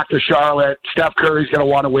 Going back to Charlotte, Steph Curry's going to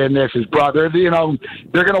want to win this. His brother, they're going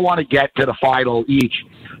to want to get to the final each.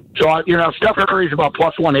 So, Steph Curry's about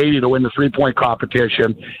plus 180 to win the three-point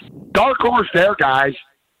competition. Dark horse there, guys.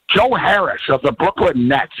 Joe Harris of the Brooklyn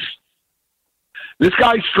Nets. This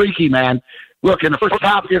guy's streaky, man. Look, in the first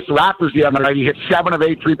half against the Raptors the other night, he hit 7 of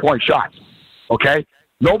 8 3-point shots. Okay?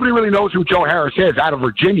 Nobody really knows who Joe Harris is out of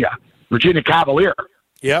Virginia Cavalier.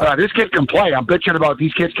 Yeah, this kid can play. I'm bitching about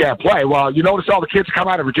these kids can't play. Well, you notice all the kids come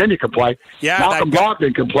out of Virginia can play. Yeah, Malcolm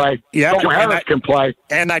Brogdon can play. Yeah, Joe Harris can play.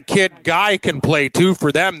 And that kid Guy can play too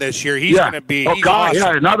for them this year. He's going to be. Oh, Guy,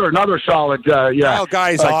 awesome. another solid. Kyle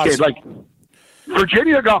Guy's awesome. Kid. Like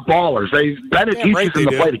Virginia got ballers. Bennett teaches them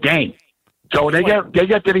to play the game. So when they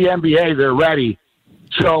get to the NBA, they're ready.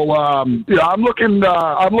 So I'm looking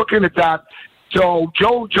at that. So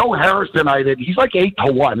Joe Harris tonight, he's like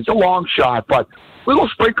 8-1. It's a long shot, but little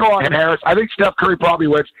sprinkle on Harris. I think Steph Curry probably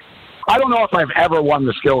wins. I don't know if I've ever won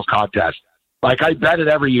the skills contest. Like I bet it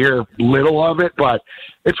every year, little of it, but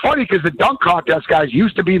it's funny because the dunk contest guys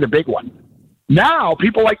used to be the big one. Now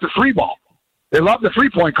people like the three ball. They love the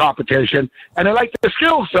 3-point competition, and they like the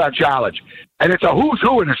skills challenge. And it's a who's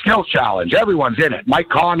who in the skills challenge. Everyone's in it. Mike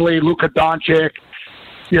Conley, Luka Doncic.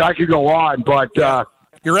 I could go on, but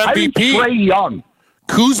your MVP, I think Trae Young.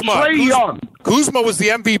 Kuzma was the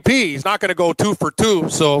MVP. He's not going to go 2 for 2,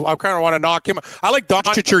 so I kind of want to knock him. I like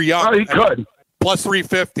Doncic or Young. Oh, he could. Plus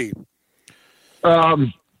 350.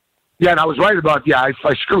 Yeah, and I was right about, I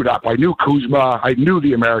screwed up. I knew Kuzma. I knew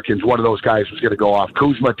the Americans, one of those guys was going to go off.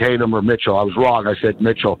 Kuzma, Tatum, or Mitchell. I was wrong. I said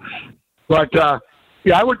Mitchell. But,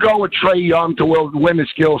 I would go with Trae Young to win the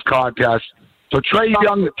skills contest. So Trae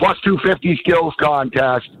Young, plus 250 skills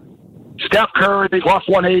contest. Steph Curry, plus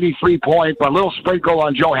 180 3-point, but a little sprinkle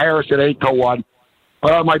on Joe Harris at 8-1.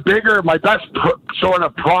 My best sort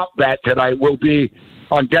of prop bet tonight will be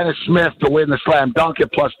on Dennis Smith to win the slam dunk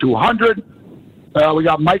at plus 200. We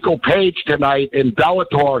got Michael Page tonight in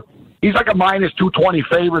Bellator. He's like a minus 220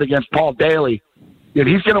 favorite against Paul Daly. And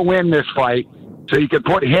he's going to win this fight. So you can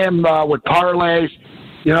put him with parlays,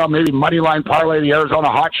 maybe moneyline parlay the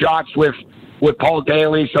Arizona Hot Shots with Paul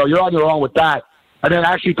Daly. So you're on your own with that. And then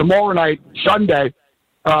actually tomorrow night, Sunday,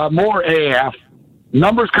 more AAF.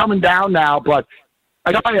 Numbers coming down now, but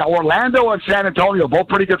I tell you, Orlando and San Antonio, both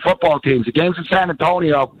pretty good football teams. The game's in San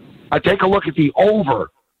Antonio. I take a look at the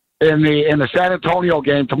over in the San Antonio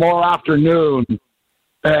game tomorrow afternoon.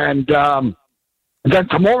 And then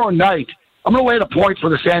tomorrow night, I'm going to lay the points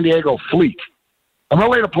for the San Diego Fleet. I'm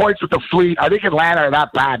going to lay the points with the Fleet. I think Atlanta are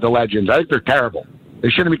that bad, the Legends. I think they're terrible. They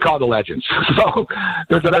shouldn't be called the Legends. So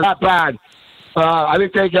they're that bad. I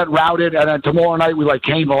think they get routed, and then tomorrow night we like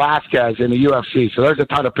Cain Velasquez in the UFC. So there's a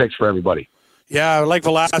ton of picks for everybody. Yeah, I like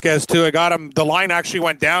Velasquez, too. I got him. The line actually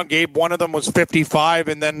went down. Gabe, one of them was 55,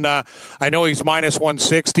 and then I know he's minus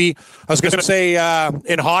 160. I was going to say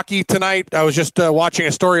in hockey tonight, I was just watching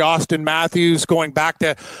a story, Austin Matthews going back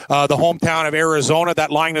to the hometown of Arizona.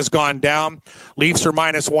 That line has gone down. Leafs are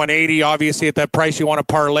minus 180. Obviously, at that price, you want to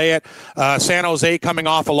parlay it. San Jose coming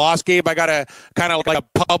off a loss, Gabe. I got a kind of like a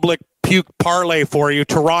public puke parlay for you.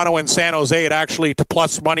 Toronto and San Jose at actually to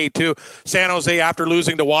plus money too. San Jose, after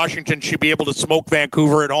losing to Washington, should be able to smoke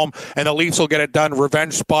Vancouver at home, and the Leafs will get it done.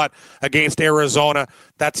 Revenge spot against Arizona.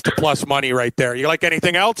 That's to plus money right there. You like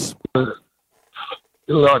anything else? Well,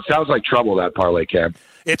 it sounds like trouble, that parlay, Cam.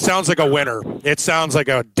 It sounds like a winner. It sounds like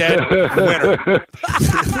a dead winner.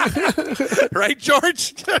 Right,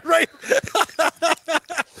 George? Right?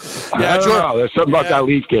 Yeah, George. There's something about that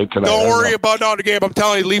Leaf game tonight. Don't worry about the game. I'm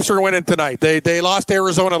telling you, Leafs are winning tonight. They lost to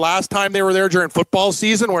Arizona last time they were there during football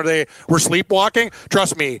season where they were sleepwalking.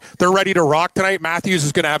 Trust me, they're ready to rock tonight. Matthews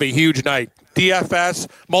is going to have a huge night. DFS,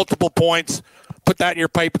 multiple points. Put that in your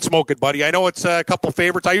pipe and smoke it, buddy. I know it's a couple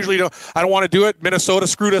favorites. I don't want to do it. Minnesota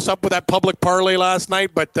screwed us up with that public parlay last night,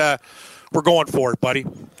 but we're going for it, buddy.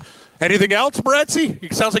 Anything else, Moretzi?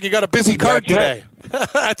 It sounds like you got a busy card today.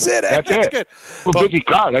 That's it. That's good. Well, busy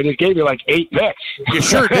card. I just gave you like 8 picks. You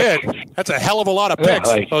sure did. That's a hell of a lot of picks.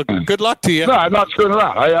 Well, good luck to you. No, I'm not screwing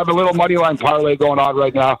around. I have a little money line parlay going on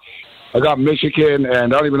right now. I got Michigan,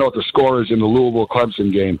 and I don't even know what the score is in the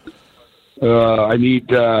Louisville-Clemson game.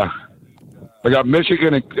 I got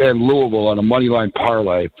Michigan and Louisville on a money line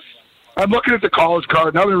parlay. I'm looking at the college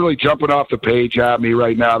card. Nothing really jumping off the page at me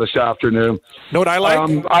right now this afternoon. Know what I like?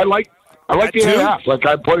 I like the AAF. Like,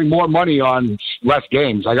 I'm putting more money on less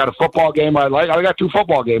games. I got a football game I like. I got 2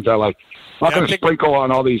 football games I like. I'm not going to sprinkle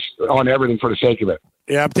on everything for the sake of it.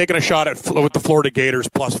 Yeah, I'm taking a shot with the Florida Gators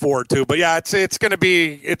plus 4 too. But yeah, it's going to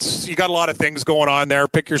be you got a lot of things going on there.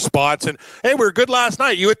 Pick your spots. And hey, we were good last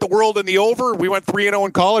night. You hit the world in the over. We went 3-0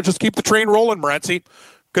 in college. Just keep the train rolling, Morency.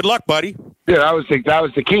 Good luck, buddy. Yeah, that was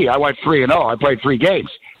the key. I went 3-0. I played 3 games.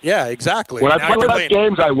 Yeah, exactly. When I play less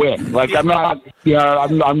games, I win. Like I'm not.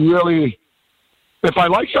 I'm really. If I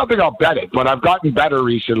like something, I'll bet it. But I've gotten better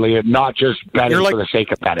recently and not just betting for the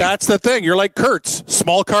sake of betting. That's the thing. You're like Kurtz,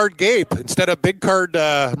 small card Gabe instead of big card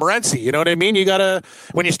Morency. You know what I mean? You got to,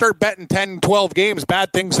 when you start betting 10, 12 games,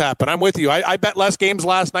 bad things happen. I'm with you. I bet less games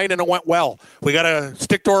last night and it went well. We got to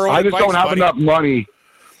stick to our own advice, don't have buddy. enough money.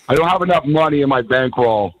 I don't have enough money in my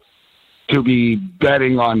bankroll to be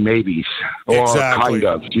betting on maybes or kind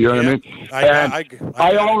of. Do you know what I mean?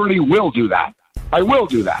 I already will do that. I will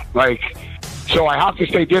do that. So I have to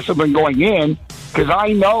stay disciplined going in because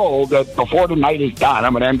I know that before the night is done,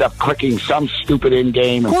 I'm going to end up clicking some stupid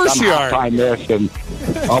in-game and some halftime this, and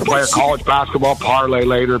I'll play a college basketball parlay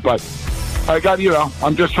later. But I got,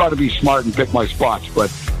 I'm just trying to be smart and pick my spots. But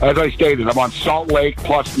as I stated, I'm on Salt Lake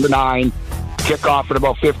plus the 9, kickoff in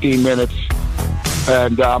about 15 minutes,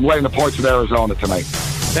 and I'm laying the points in Arizona tonight.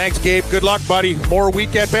 Thanks, Gabe. Good luck, buddy. More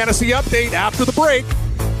weekend fantasy update after the break.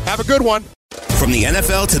 Have a good one. From the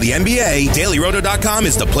NFL to the NBA, DailyRoto.com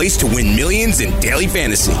is the place to win millions in daily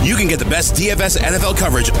fantasy. You can get the best DFS NFL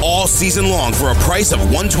coverage all season long for a price of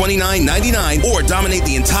 $129.99 or dominate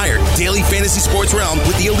the entire daily fantasy sports realm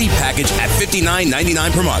with the Elite Package at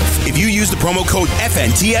 $59.99 per month. If you use the promo code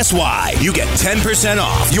FNTSY, you get 10%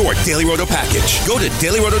 off your Daily Roto package. Go to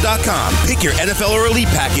DailyRoto.com, pick your NFL or Elite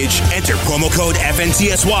Package, enter promo code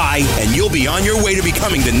FNTSY, and you'll be on your way to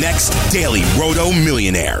becoming the next Daily Roto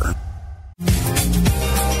millionaire.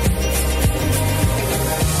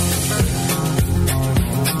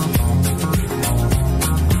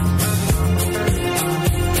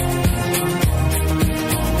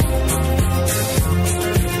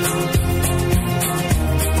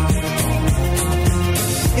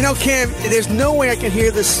 Cam, there's no way I can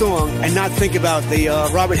hear this song and not think about the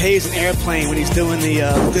Robert Hazen Airplane when he's doing the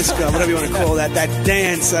disco, whatever you want to call that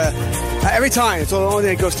dance. Every time, it's the only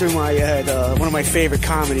thing that goes through my head. One of my favorite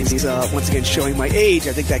comedies. He's once again showing my age.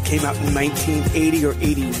 I think that came out in 1980 or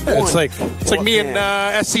 81. Yeah, it's like me and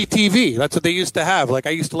SCTV. That's what they used to have. I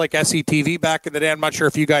used to like SCTV back in the day. I'm not sure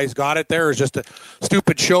if you guys got it there. It was just a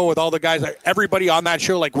stupid show with all the guys. Everybody on that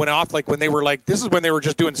show went off when they were this is when they were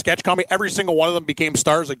just doing sketch comedy. Every single one of them became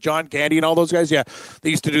stars, like John Candy and all those guys. Yeah,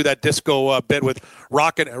 they used to do that disco bit with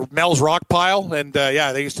Mel's Rock Pile, and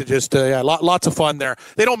they used to just lots of fun there.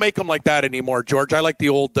 They don't make them like that anymore, George. I like the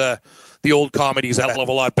old comedies a hell of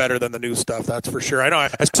a lot better than the new stuff, that's for sure. I know I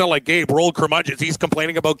sound like Gabe, rolled curmudgeons. He's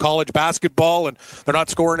complaining about college basketball and they're not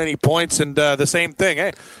scoring any points, and the same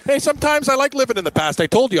thing. Hey, sometimes I like living in the past. I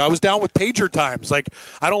told you I was down with pager times. I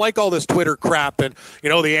don't like all this Twitter crap and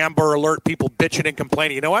the Amber Alert, people bitching and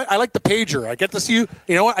complaining. You know what? I like the pager. I get to see you.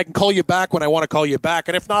 You know what? I can call you back when I want to call you back,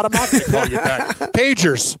 and if not, I'm not going to call you back.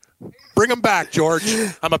 Pagers, bring them back, George.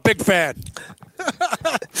 I'm a big fan.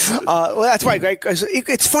 Well, that's right, Greg.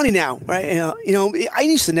 It's funny now, right? I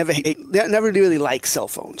used to never really like cell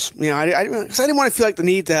phones. I didn't want to feel like the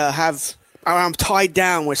need to have. I'm tied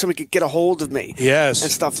down where somebody could get a hold of me, yes,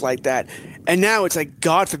 and stuff like that. And now it's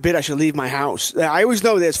God forbid I should leave my house. I always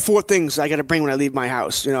know there's 4 things I got to bring when I leave my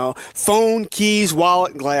house. Phone, keys,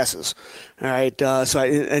 wallet, and glasses. All right, so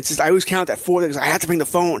I always count that 4 things. I have to bring the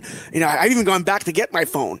phone. I've even gone back to get my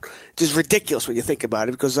phone. It's just ridiculous when you think about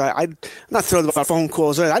it, because I'm not thrilled about phone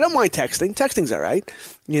calls. I don't mind texting. Texting's all right,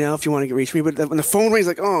 if you want to reach me. But when the phone rings,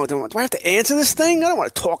 do I have to answer this thing? I don't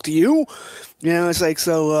want to talk to you. It's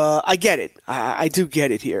so I get it. I do get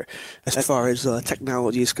it here as far as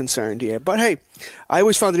technology is concerned here. But hey, I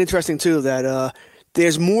always found it interesting too that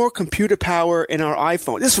there's more computer power in our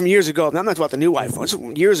iPhone. This is from years ago. I'm not about the new iPhone. This is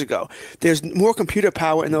from years ago. There's more computer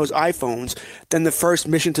power in those iPhones than the first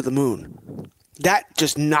mission to the moon. That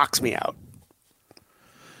just knocks me out.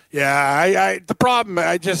 Yeah, the problem,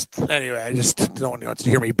 I just don't want to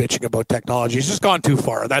hear me bitching about technology. It's just gone too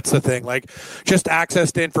far. That's the thing. Just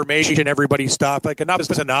access to information, everybody's stuff. Enough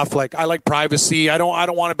is enough. I like privacy. I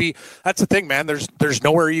don't want to be. That's the thing, man. There's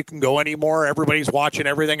nowhere you can go anymore. Everybody's watching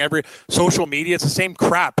everything. Every social media, it's the same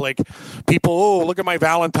crap. People, look at my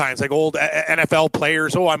Valentine's. Old NFL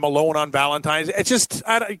players. I'm alone on Valentine's. It's just,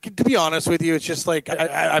 to be honest with you, it's just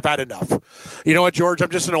I've had enough. You know what, George? I'm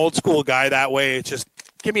just an old school guy that way. It's just,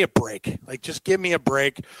 give me a break. Just give me a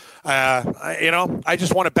break. I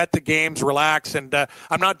just want to bet the games, relax, and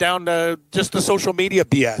I'm not down to just the social media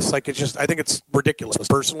BS. I think it's ridiculous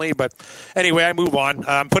personally. But anyway, I move on.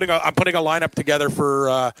 I'm putting a lineup together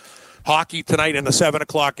for hockey tonight in the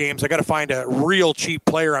 7:00 games. I got to find a real cheap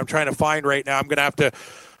player. I'm trying to find right now. I'm going to have to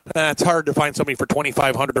It's hard to find somebody for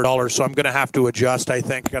 $2,500, so I'm going to have to adjust, I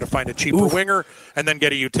think. Got to find a cheaper winger and then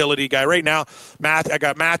get a utility guy. Right now, I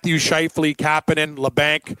got Matthew, Scheifele, Kapanen,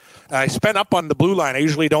 LeBanc. I spent up on the blue line. I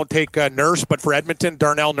usually don't take Nurse, but for Edmonton,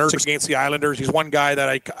 Darnell Nurse against the Islanders, he's one guy that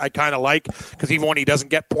I kind of like because even when he doesn't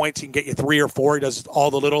get points, he can get you 3 or 4. He does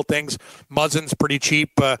all the little things. Muzzin's pretty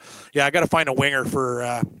cheap. I got to find a winger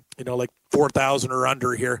for like 4,000 or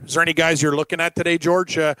under here. Is there any guys you're looking at today,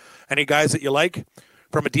 George? Any guys that you like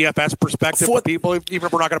from a DFS perspective for people? Even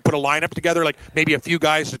if we're not going to put a lineup together, like maybe a few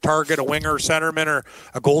guys to target, a winger, centerman, or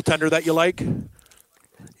a goaltender that you like?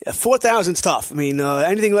 Yeah, 4,000's tough. I mean,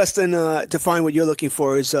 anything less than to find what you're looking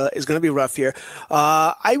for is going to be rough here.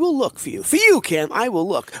 I will look for you. For you, Cam, I will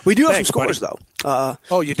look. We do have some scores, though.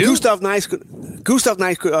 You do? Gustav Nice.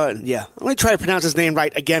 Yeah. I'm going to try to pronounce his name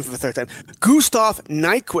right again for the third time. Gustav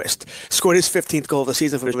Nyquist scored his 15th goal of the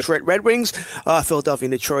season for the Detroit Red Wings. Philadelphia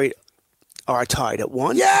and Detroit are tied at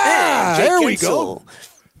 1. Yeah, there we go.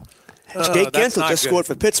 Jake Gensel just scored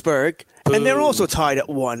for Pittsburgh, and they're also tied at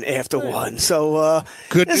 1 after 1. So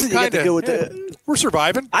good. We're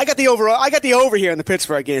surviving. I got the over here in the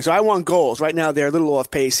Pittsburgh game, so I want goals. Right now they're a little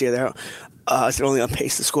off pace here. They're only on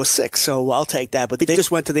pace to score 6, so I'll take that. But they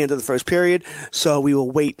just went to the end of the first period, so we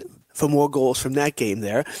will wait for more goals from that game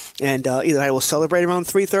there. And either I will celebrate around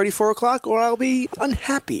 3:30, 4 o'clock, or I'll be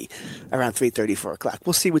unhappy around 3:30, 4 o'clock.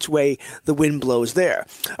 We'll see which way the wind blows there.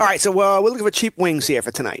 All right, so we're looking for cheap wings here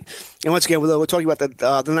for tonight. And once again, we're talking about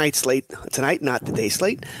the night slate tonight, not the day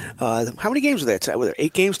slate. How many games were there tonight? Were there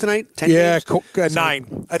 8 games tonight? 10 games?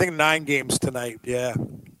 9. I think 9 games tonight, yeah.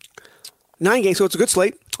 9 games, so it's a good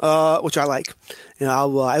slate, which I like.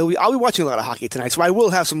 I'll be watching a lot of hockey tonight, so I will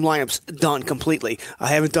have some lineups done completely. I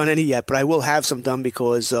haven't done any yet, but I will have some done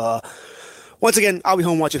because, once again, I'll be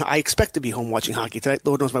home watching. I expect to be home watching hockey tonight.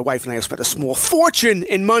 Lord knows my wife and I have spent a small fortune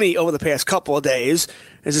in money over the past couple of days.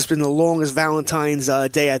 It's just been the longest Valentine's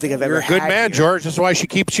Day I think I've ever had. You're a good man, George. That's why she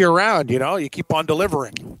keeps you around. You keep on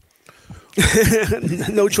delivering.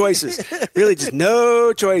 No choices. Really, just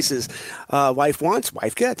no choices. Wife wants,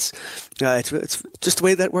 wife gets. It's just the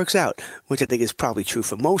way that works out, which I think is probably true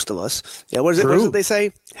for most of us. Yeah, what is it they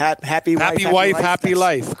say? Happy wife, happy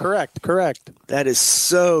life. Correct. That is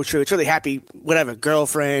so true. It's really happy, whatever,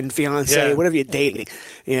 girlfriend, fiance, whatever you're dating.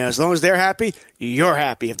 As long as they're happy, you're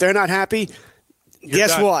happy. If they're not happy,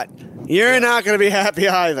 guess done. What? You're not going to be happy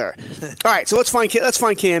either. All right, so let's find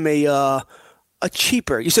Cam a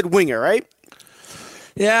cheaper. You said winger, right?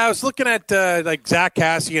 Yeah, I was looking at like Zach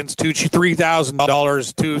Cassian's $3,000,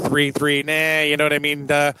 2-3-3. Nah, you know what I mean?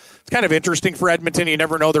 It's kind of interesting for Edmonton. You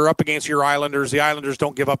never know. They're up against your Islanders. The Islanders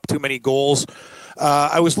don't give up too many goals.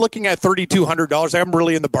 I was looking at $3,200. I'm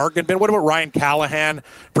really in the bargain bin. What about Ryan Callahan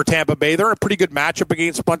for Tampa Bay? They're in a pretty good matchup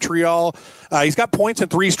against Montreal. He's got points in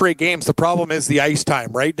 3 straight games. The problem is the ice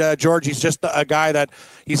time, right, George? He's just a guy that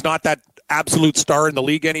he's not that absolute star in the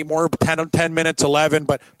league anymore. 10 minutes, 11,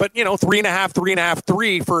 but 3.5,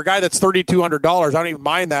 3 for a guy that's $3,200. I don't even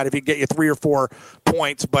mind that if he can get you 3 or 4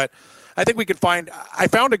 points, but I think we could I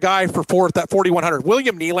found a guy for $4,100.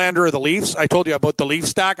 William Nylander of the Leafs. I told you about the Leaf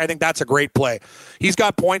stack. I think that's a great play. He's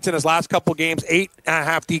got points in his last couple games,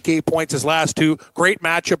 8.5 DK points his last 2. Great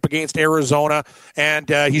matchup against Arizona, and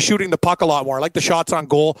he's shooting the puck a lot more. I like the shots on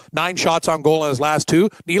goal. 9 shots on goal in his last 2.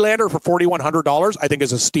 Nylander for $4,100, I think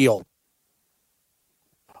is a steal.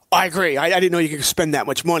 I agree. I didn't know you could spend that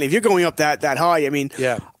much money. If you're going up that high, I mean,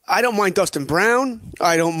 I don't mind Dustin Brown.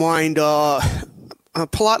 I don't mind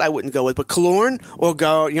Palat I wouldn't go with, but Killorn or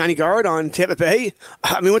Yanni Gourde on Tampa Bay.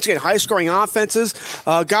 I mean, once again, high-scoring offenses.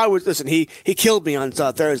 He killed me on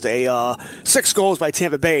Thursday. 6 goals by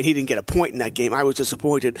Tampa Bay, and he didn't get a point in that game. I was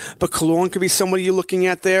disappointed. But Killorn could be somebody you're looking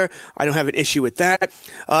at there. I don't have an issue with that.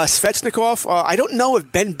 Svechnikov, I don't know if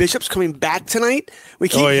Ben Bishop's coming back tonight. We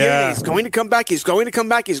keep hearing he's going to come back, and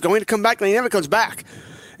he never comes back.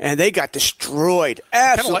 And they got destroyed,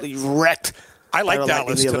 absolutely wrecked. I like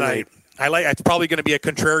Dallas tonight. It's probably going to be a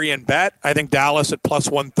contrarian bet. I think Dallas at plus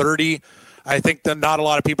 130. I think that not a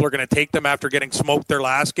lot of people are going to take them after getting smoked their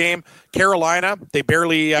last game. Carolina, they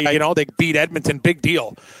barely, they beat Edmonton. Big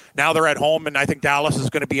deal. Now they're at home, and I think Dallas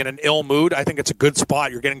is going to be in an ill mood. I think it's a good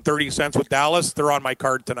spot. You're getting 30 cents with Dallas. They're on my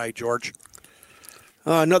card tonight, George.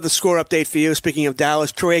 Another score update for you. Speaking of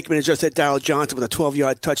Dallas, Troy Aikman has just hit Darryl Johnson with a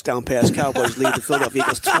 12-yard touchdown pass. Cowboys lead the Philadelphia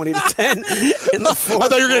Eagles 20-10 in the fourth. I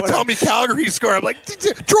thought you were going to tell me Calgary score. I'm like,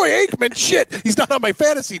 Troy Aikman, shit, he's not on my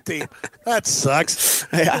fantasy team. That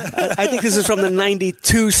sucks. I think this is from the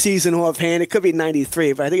 92 season offhand. It could be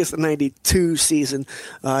 93, but I think it's the 92 season.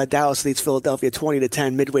 Dallas leads Philadelphia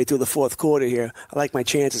 20-10 midway through the fourth quarter here. I like my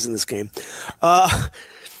chances in this game.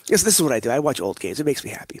 Yes, this is what I do. I watch old games. It makes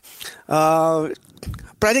me happy. But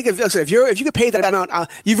I think if you could pay that amount,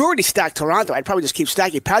 you've already stacked Toronto. I'd probably just keep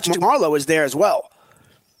stacking. Patrick Marleau is there as well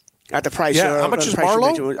at the price. Yeah, how much is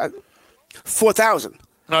Marleau? 4,000.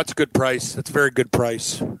 No, that's a good price. That's a very good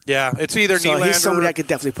price. Yeah, it's either Nylander, he's somebody I could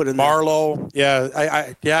definitely put in there. Marleau. Yeah,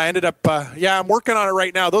 I ended up. I'm working on it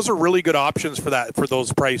right now. Those are really good options for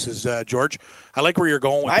those prices, George. I like where you're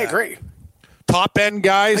going with that. I agree. Top end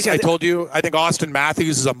guys, I told you, I think Austin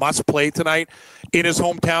Matthews is a must play tonight in his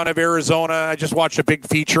hometown of Arizona. I just watched a big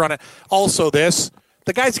feature on it. Also,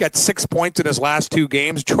 the guy's got 6 points in his last 2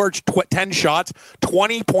 games. George, 10 shots,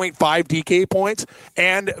 20.5 DK points,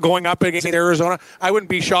 and going up against Arizona. I wouldn't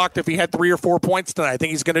be shocked if he had 3 or 4 points tonight. I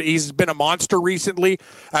think he's been a monster recently.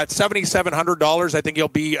 At $7,700, I think he'll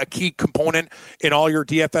be a key component in all your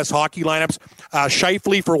DFS hockey lineups.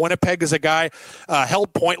 Scheifele for Winnipeg is a guy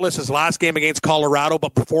held pointless his last game against Colorado,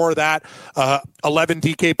 but before that, 11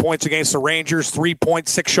 DK points against the Rangers, 3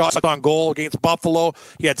 points, 6 shots on goal against Buffalo.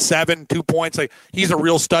 He had 7, 2 points. He's a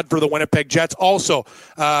real stud for the Winnipeg Jets. Also,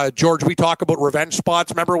 George, we talk about revenge spots.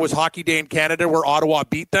 Remember, it was Hockey Day in Canada where Ottawa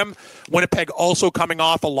beat them. Winnipeg also coming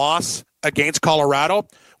off a loss against Colorado.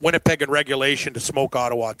 Winnipeg in regulation to smoke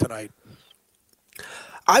Ottawa tonight.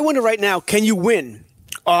 I wonder right now, can you win?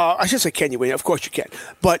 I should say, can you win? Of course you can.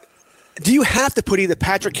 But do you have to put either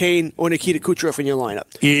Patrick Kane or Nikita Kucherov in your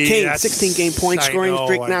lineup? Kane, 16-game point scoring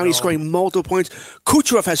streak now. He's scoring multiple points.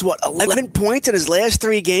 Kucherov has, 11 points in his last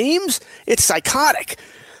 3 games? It's psychotic.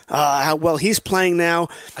 How well he's playing now.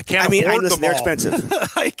 I afford them they're all. expensive.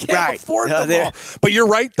 I can't afford them all. But you're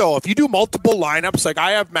right, though. If you do multiple lineups, like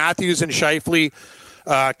I have Matthews and Scheifele,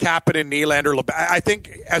 Kapanen, Nylander. I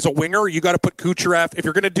think as a winger, you got to put Kucherov. If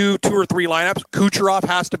you're going to do 2 or 3 lineups, Kucherov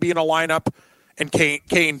has to be in a lineup. And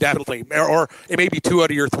Kane definitely, or it may be 2 out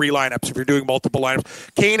of your 3 lineups if you're doing multiple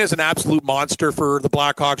lineups. Kane is an absolute monster for the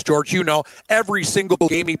Blackhawks, George. You know, every single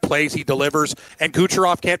game he plays, he delivers, and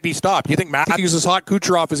Kucherov can't be stopped. You think Matthews is hot?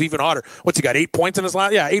 Kucherov is even hotter. What's he got, 8 points in his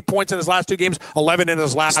last? Yeah, 8 points in his last 2 games, 11 in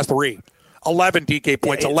his last 3. 11 DK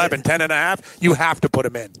points, 11, 10 and a half. You have to put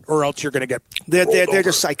him in, or else you're going to get They're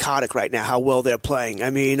just psychotic right now, how well they're playing. I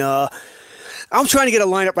mean, I'm trying to get a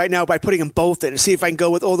lineup right now by putting them both in and see if I can go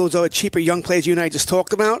with all those other cheaper young players you and I just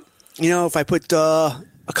talked about. You know, if I put a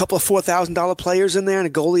couple of $4,000 players in there and a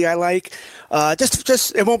goalie I like,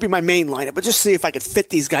 just it won't be my main lineup, but just see if I could fit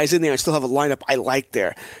these guys in there and still have a lineup I like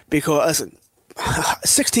there. Because listen,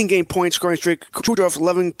 16-game point scoring streak. Kucherov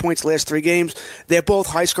 11 points the last 3 games. They're both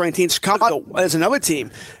high-scoring teams. Chicago is another team.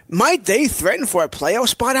 Might they threaten for a playoff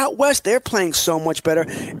spot out west? They're playing so much better.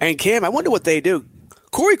 And Cam, I wonder what they do.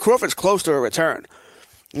 Corey Crawford's close to a return.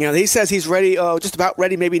 You know, he says he's ready, just about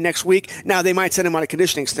ready maybe next week. Now, they might send him on a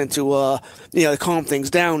conditioning stint to, calm things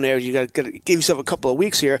down there. You got to give yourself a couple of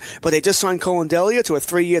weeks here. But they just signed Colin Delia to a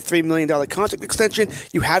 3-year, $3 million contract extension.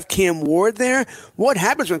 You have Cam Ward there. What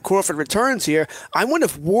happens when Crawford returns here? I wonder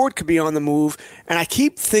if Ward could be on the move. And I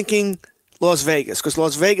keep thinking Las Vegas, because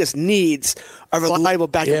Las Vegas needs a reliable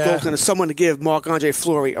backup goaltender, someone to give Marc-Andre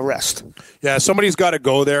Fleury a rest. Yeah, somebody's got to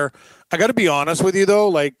go there. I got to be honest with you, though.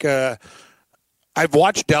 Like, I've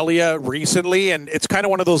watched Delia recently, and it's kind of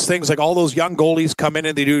one of those things, like all those young goalies come in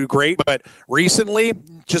and they do great, but recently,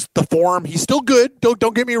 just the form, he's still good.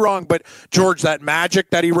 Don't get me wrong, but George, that magic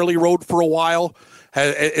that he really rode for a while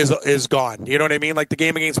is gone. You know what I mean? Like the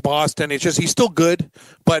game against Boston, it's just he's still good,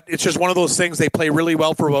 but it's just one of those things they play really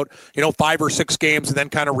well for about 5 or 6 games, and then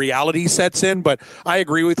kind of reality sets in. But I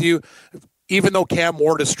agree with you. Even though Cam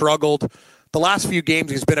Ward has struggled, the last few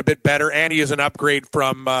games he's been a bit better, and he is an upgrade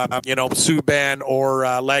from Subban or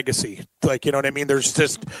Legacy. Like, you know what I mean?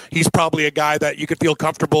 He's probably a guy that you could feel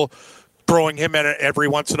comfortable throwing him in every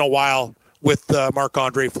once in a while with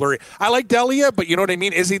Marc-Andre Fleury. I like Delia, but you know what I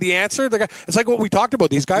mean? Is he the answer? It's like what we talked about.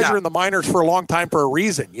 These guys are in the minors for a long time for a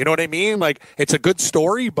reason. You know what I mean? Like, it's a good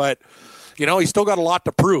story, but he's still got a lot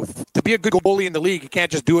to prove. To be a good goalie in the league, you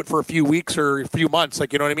can't just do it for a few weeks or a few months.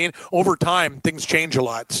 Like, you know what I mean? Over time, things change a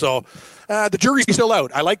lot. So the jury's still out.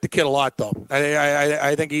 I like the kid a lot, though.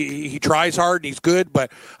 I think he tries hard and he's good,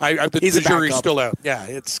 but the jury's still out. Yeah,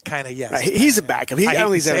 it's kind of, yes. He's a backup. I don't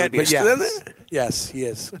think he's ever been. Yes, he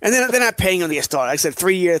is. And then they're not paying him the start. Like I said,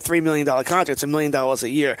 3-year, $3 million contract. It's $1 million a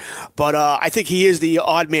year. But I think he is the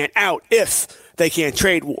odd man out if they can't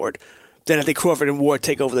trade Ward. Then I think Crawford and Ward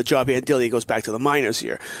take over the job here, and Delia goes back to the minors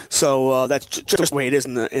here. So that's just the way it is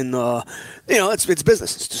it's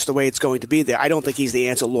business. It's just the way it's going to be there. I don't think he's the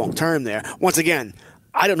answer long term there. Once again,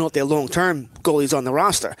 I don't know if they're long term goalies on the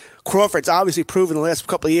roster. Crawford's obviously proven the last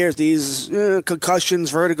couple of years these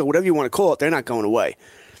concussions, vertigo, whatever you want to call it, they're not going away.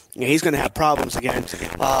 Yeah, he's going to have problems again.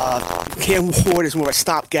 Cam Ward is more of a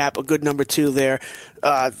stopgap, a good number 2 there.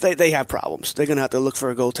 They have problems. They're going to have to look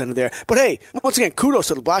for a goaltender there. But hey, once again, kudos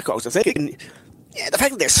to the Blackhawks. If they can, the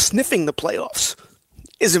fact that they're sniffing the playoffs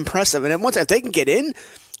is impressive. And then if they can get in,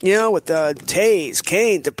 with Taves,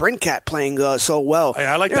 Kane, DeBrincat playing so well. Hey,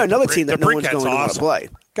 I like another team that no one's going to want to play.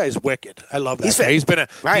 Guy's wicked. I love that. He's been a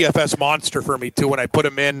DFS monster for me, too, when I put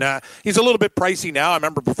him in. He's a little bit pricey now. I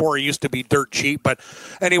remember before he used to be dirt cheap. But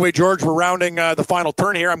anyway, George, we're rounding the final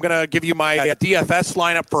turn here. I'm going to give you my DFS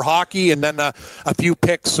lineup for hockey and then a few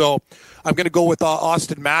picks. So I'm going to go with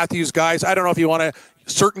Austin Matthews, guys. I don't know if you want to.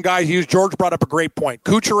 Certain guys use. George brought up a great point.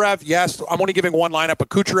 Kucherov, yes. I'm only giving one lineup, but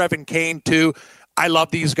Kucherov and Kane, too. I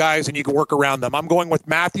love these guys, and you can work around them. I'm going with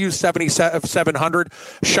Matthews, 7,700.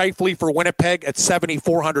 Scheifele for Winnipeg at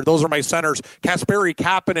 7,400. Those are my centers. Kasperi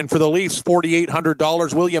Kapanen for the Leafs,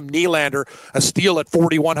 $4,800. William Nylander, a steal at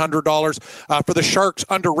 $4,100. For the Sharks,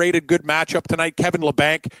 underrated, good matchup tonight. Kevin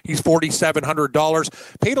Labanc, he's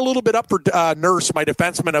 $4,700. Paid a little bit up for Nurse, my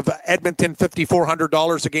defenseman of Edmonton,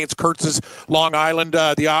 $5,400 against Kurtz's Long Island.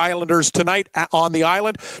 The Islanders tonight on the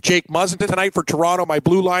island. Jake Muzzin tonight for Toronto, my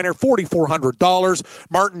blue liner, $4,400.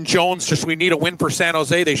 Martin Jones, just we need a win for San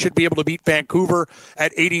Jose. They should be able to beat Vancouver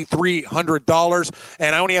at $8,300.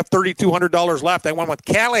 And I only have $3,200 left. I went with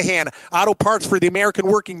Callahan, auto parts for the American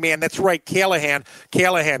working man. That's right, Callahan,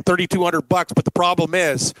 $3,200. But the problem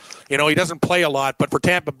is, he doesn't play a lot. But for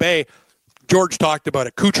Tampa Bay, George talked about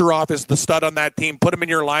it. Kucherov is the stud on that team. Put him in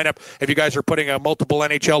your lineup if you guys are putting a multiple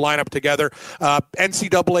NHL lineup together.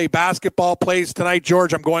 NCAA basketball plays tonight,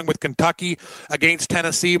 George. I'm going with Kentucky against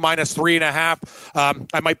Tennessee, -3.5.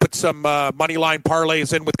 I might put some money line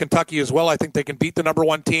parlays in with Kentucky as well. I think they can beat the number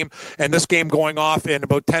 1 team. And this game going off in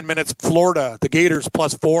about 10 minutes, Florida, the Gators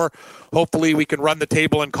 +4. Hopefully we can run the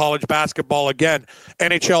table in college basketball again.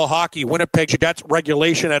 NHL hockey, Winnipeg Jets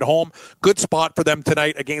regulation at home. Good spot for them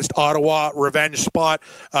tonight against Ottawa. Revenge spot.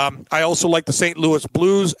 I also like the St. Louis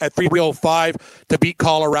Blues at 305 to beat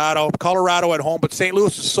Colorado. Colorado at home, but St.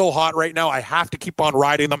 Louis is so hot right now, I have to keep on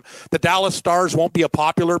riding them. The Dallas Stars won't be a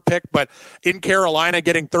popular pick, but in Carolina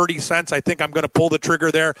getting 30 cents, I think I'm going to pull the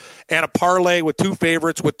trigger there. And a parlay with 2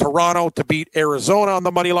 favorites with Toronto to beat Arizona on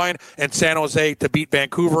the money line and San Jose to beat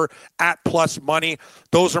Vancouver at plus money.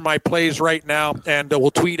 Those are my plays right now, and we'll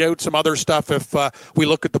tweet out some other stuff if we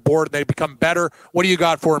look at the board and they become better. What do you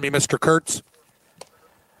got for me, Mr. Kurtz?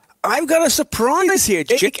 I've got a surprise here.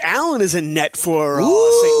 Jake Allen is in net for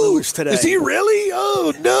St. Louis today. Is he really?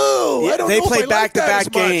 Oh no! Yeah, I don't they know play if I like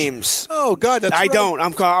back-to-back games. Oh God, that's I right. don't.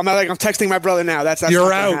 I'm texting my brother now. That's You're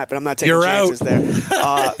not out. going to happen. I'm not taking You're chances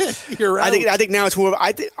out. there. You're out. I think now it's more.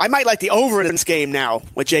 I might like the over in this game now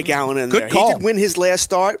with Jake Allen in there. Good call. He did win his last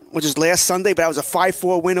start, which is last Sunday, but that was a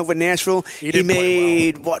 5-4 win over Nashville. He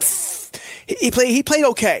made what? He played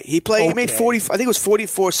okay. He made 40. I think it was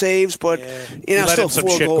 44 saves, but still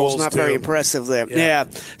 4 goals. Not very impressive there. Yeah.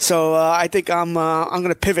 So I think I'm going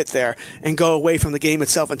to pivot there and go away from the game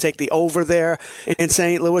itself and take the over there in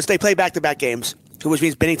St. Louis. They play back-to-back games, which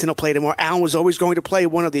means Bennington will play tomorrow. Allen was always going to play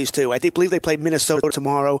one of these two. I believe they play Minnesota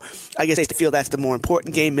tomorrow. I guess they feel that's the more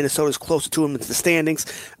important game. Minnesota's closer to them in the standings.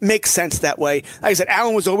 Makes sense that way. Like I said,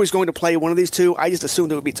 Allen was always going to play one of these two. I just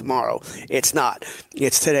assumed it would be tomorrow. It's not.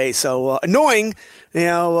 It's today. So annoying,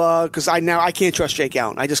 because I can't trust Jake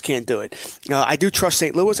Allen. I just can't do it. I do trust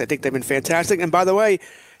St. Louis. I think they've been fantastic. And by the way,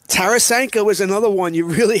 Tarasenko is another one you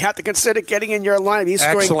really have to consider getting in your lineup. He's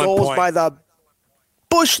scoring goals by the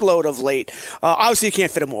bushload of late. Obviously, you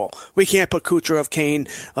can't fit them all. We can't put Kucherov, Kane,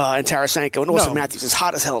 and Tarasenko, and also Matthews is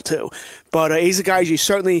hot as hell too. But he's a guy you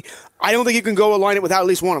certainly. I don't think you can go a lineup without at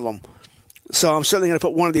least one of them. So I'm certainly going to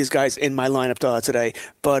put one of these guys in my lineup today.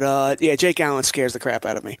 But Jake Allen scares the crap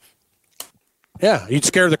out of me. Yeah, he'd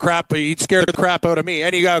scare the crap out of me.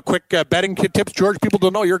 Any quick betting tips, George? People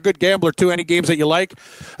don't know you're a good gambler too. Any games that you like?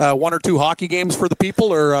 1 or 2 hockey games for the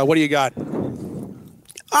people, or what do you got?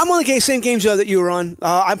 I'm on the same games that you were on.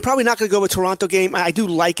 I'm probably not going to go with Toronto game. I do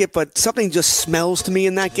like it, but something just smells to me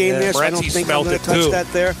in that game there, so I don't think I'm going to touch that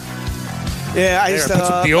there. Yeah, I just put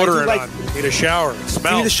some deodorant on. Need a shower. It smells.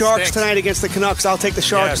 Give me the Sharks stinks. tonight against the Canucks. I'll take the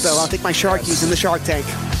Sharks, though. I'll take my Sharkies in the Shark Tank.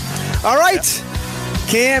 All right.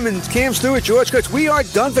 Cam Stewart, George Kurtz, we are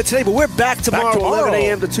done for today, but we're back tomorrow. 11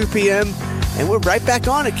 a.m. to 2 p.m., and we're right back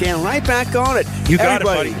on it, Cam. Right back on it. You got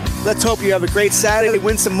Everybody, it, buddy. Let's hope you have a great Saturday.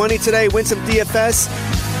 Win some money today. Win some DFS.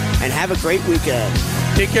 And have a great weekend.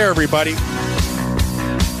 Take care, everybody.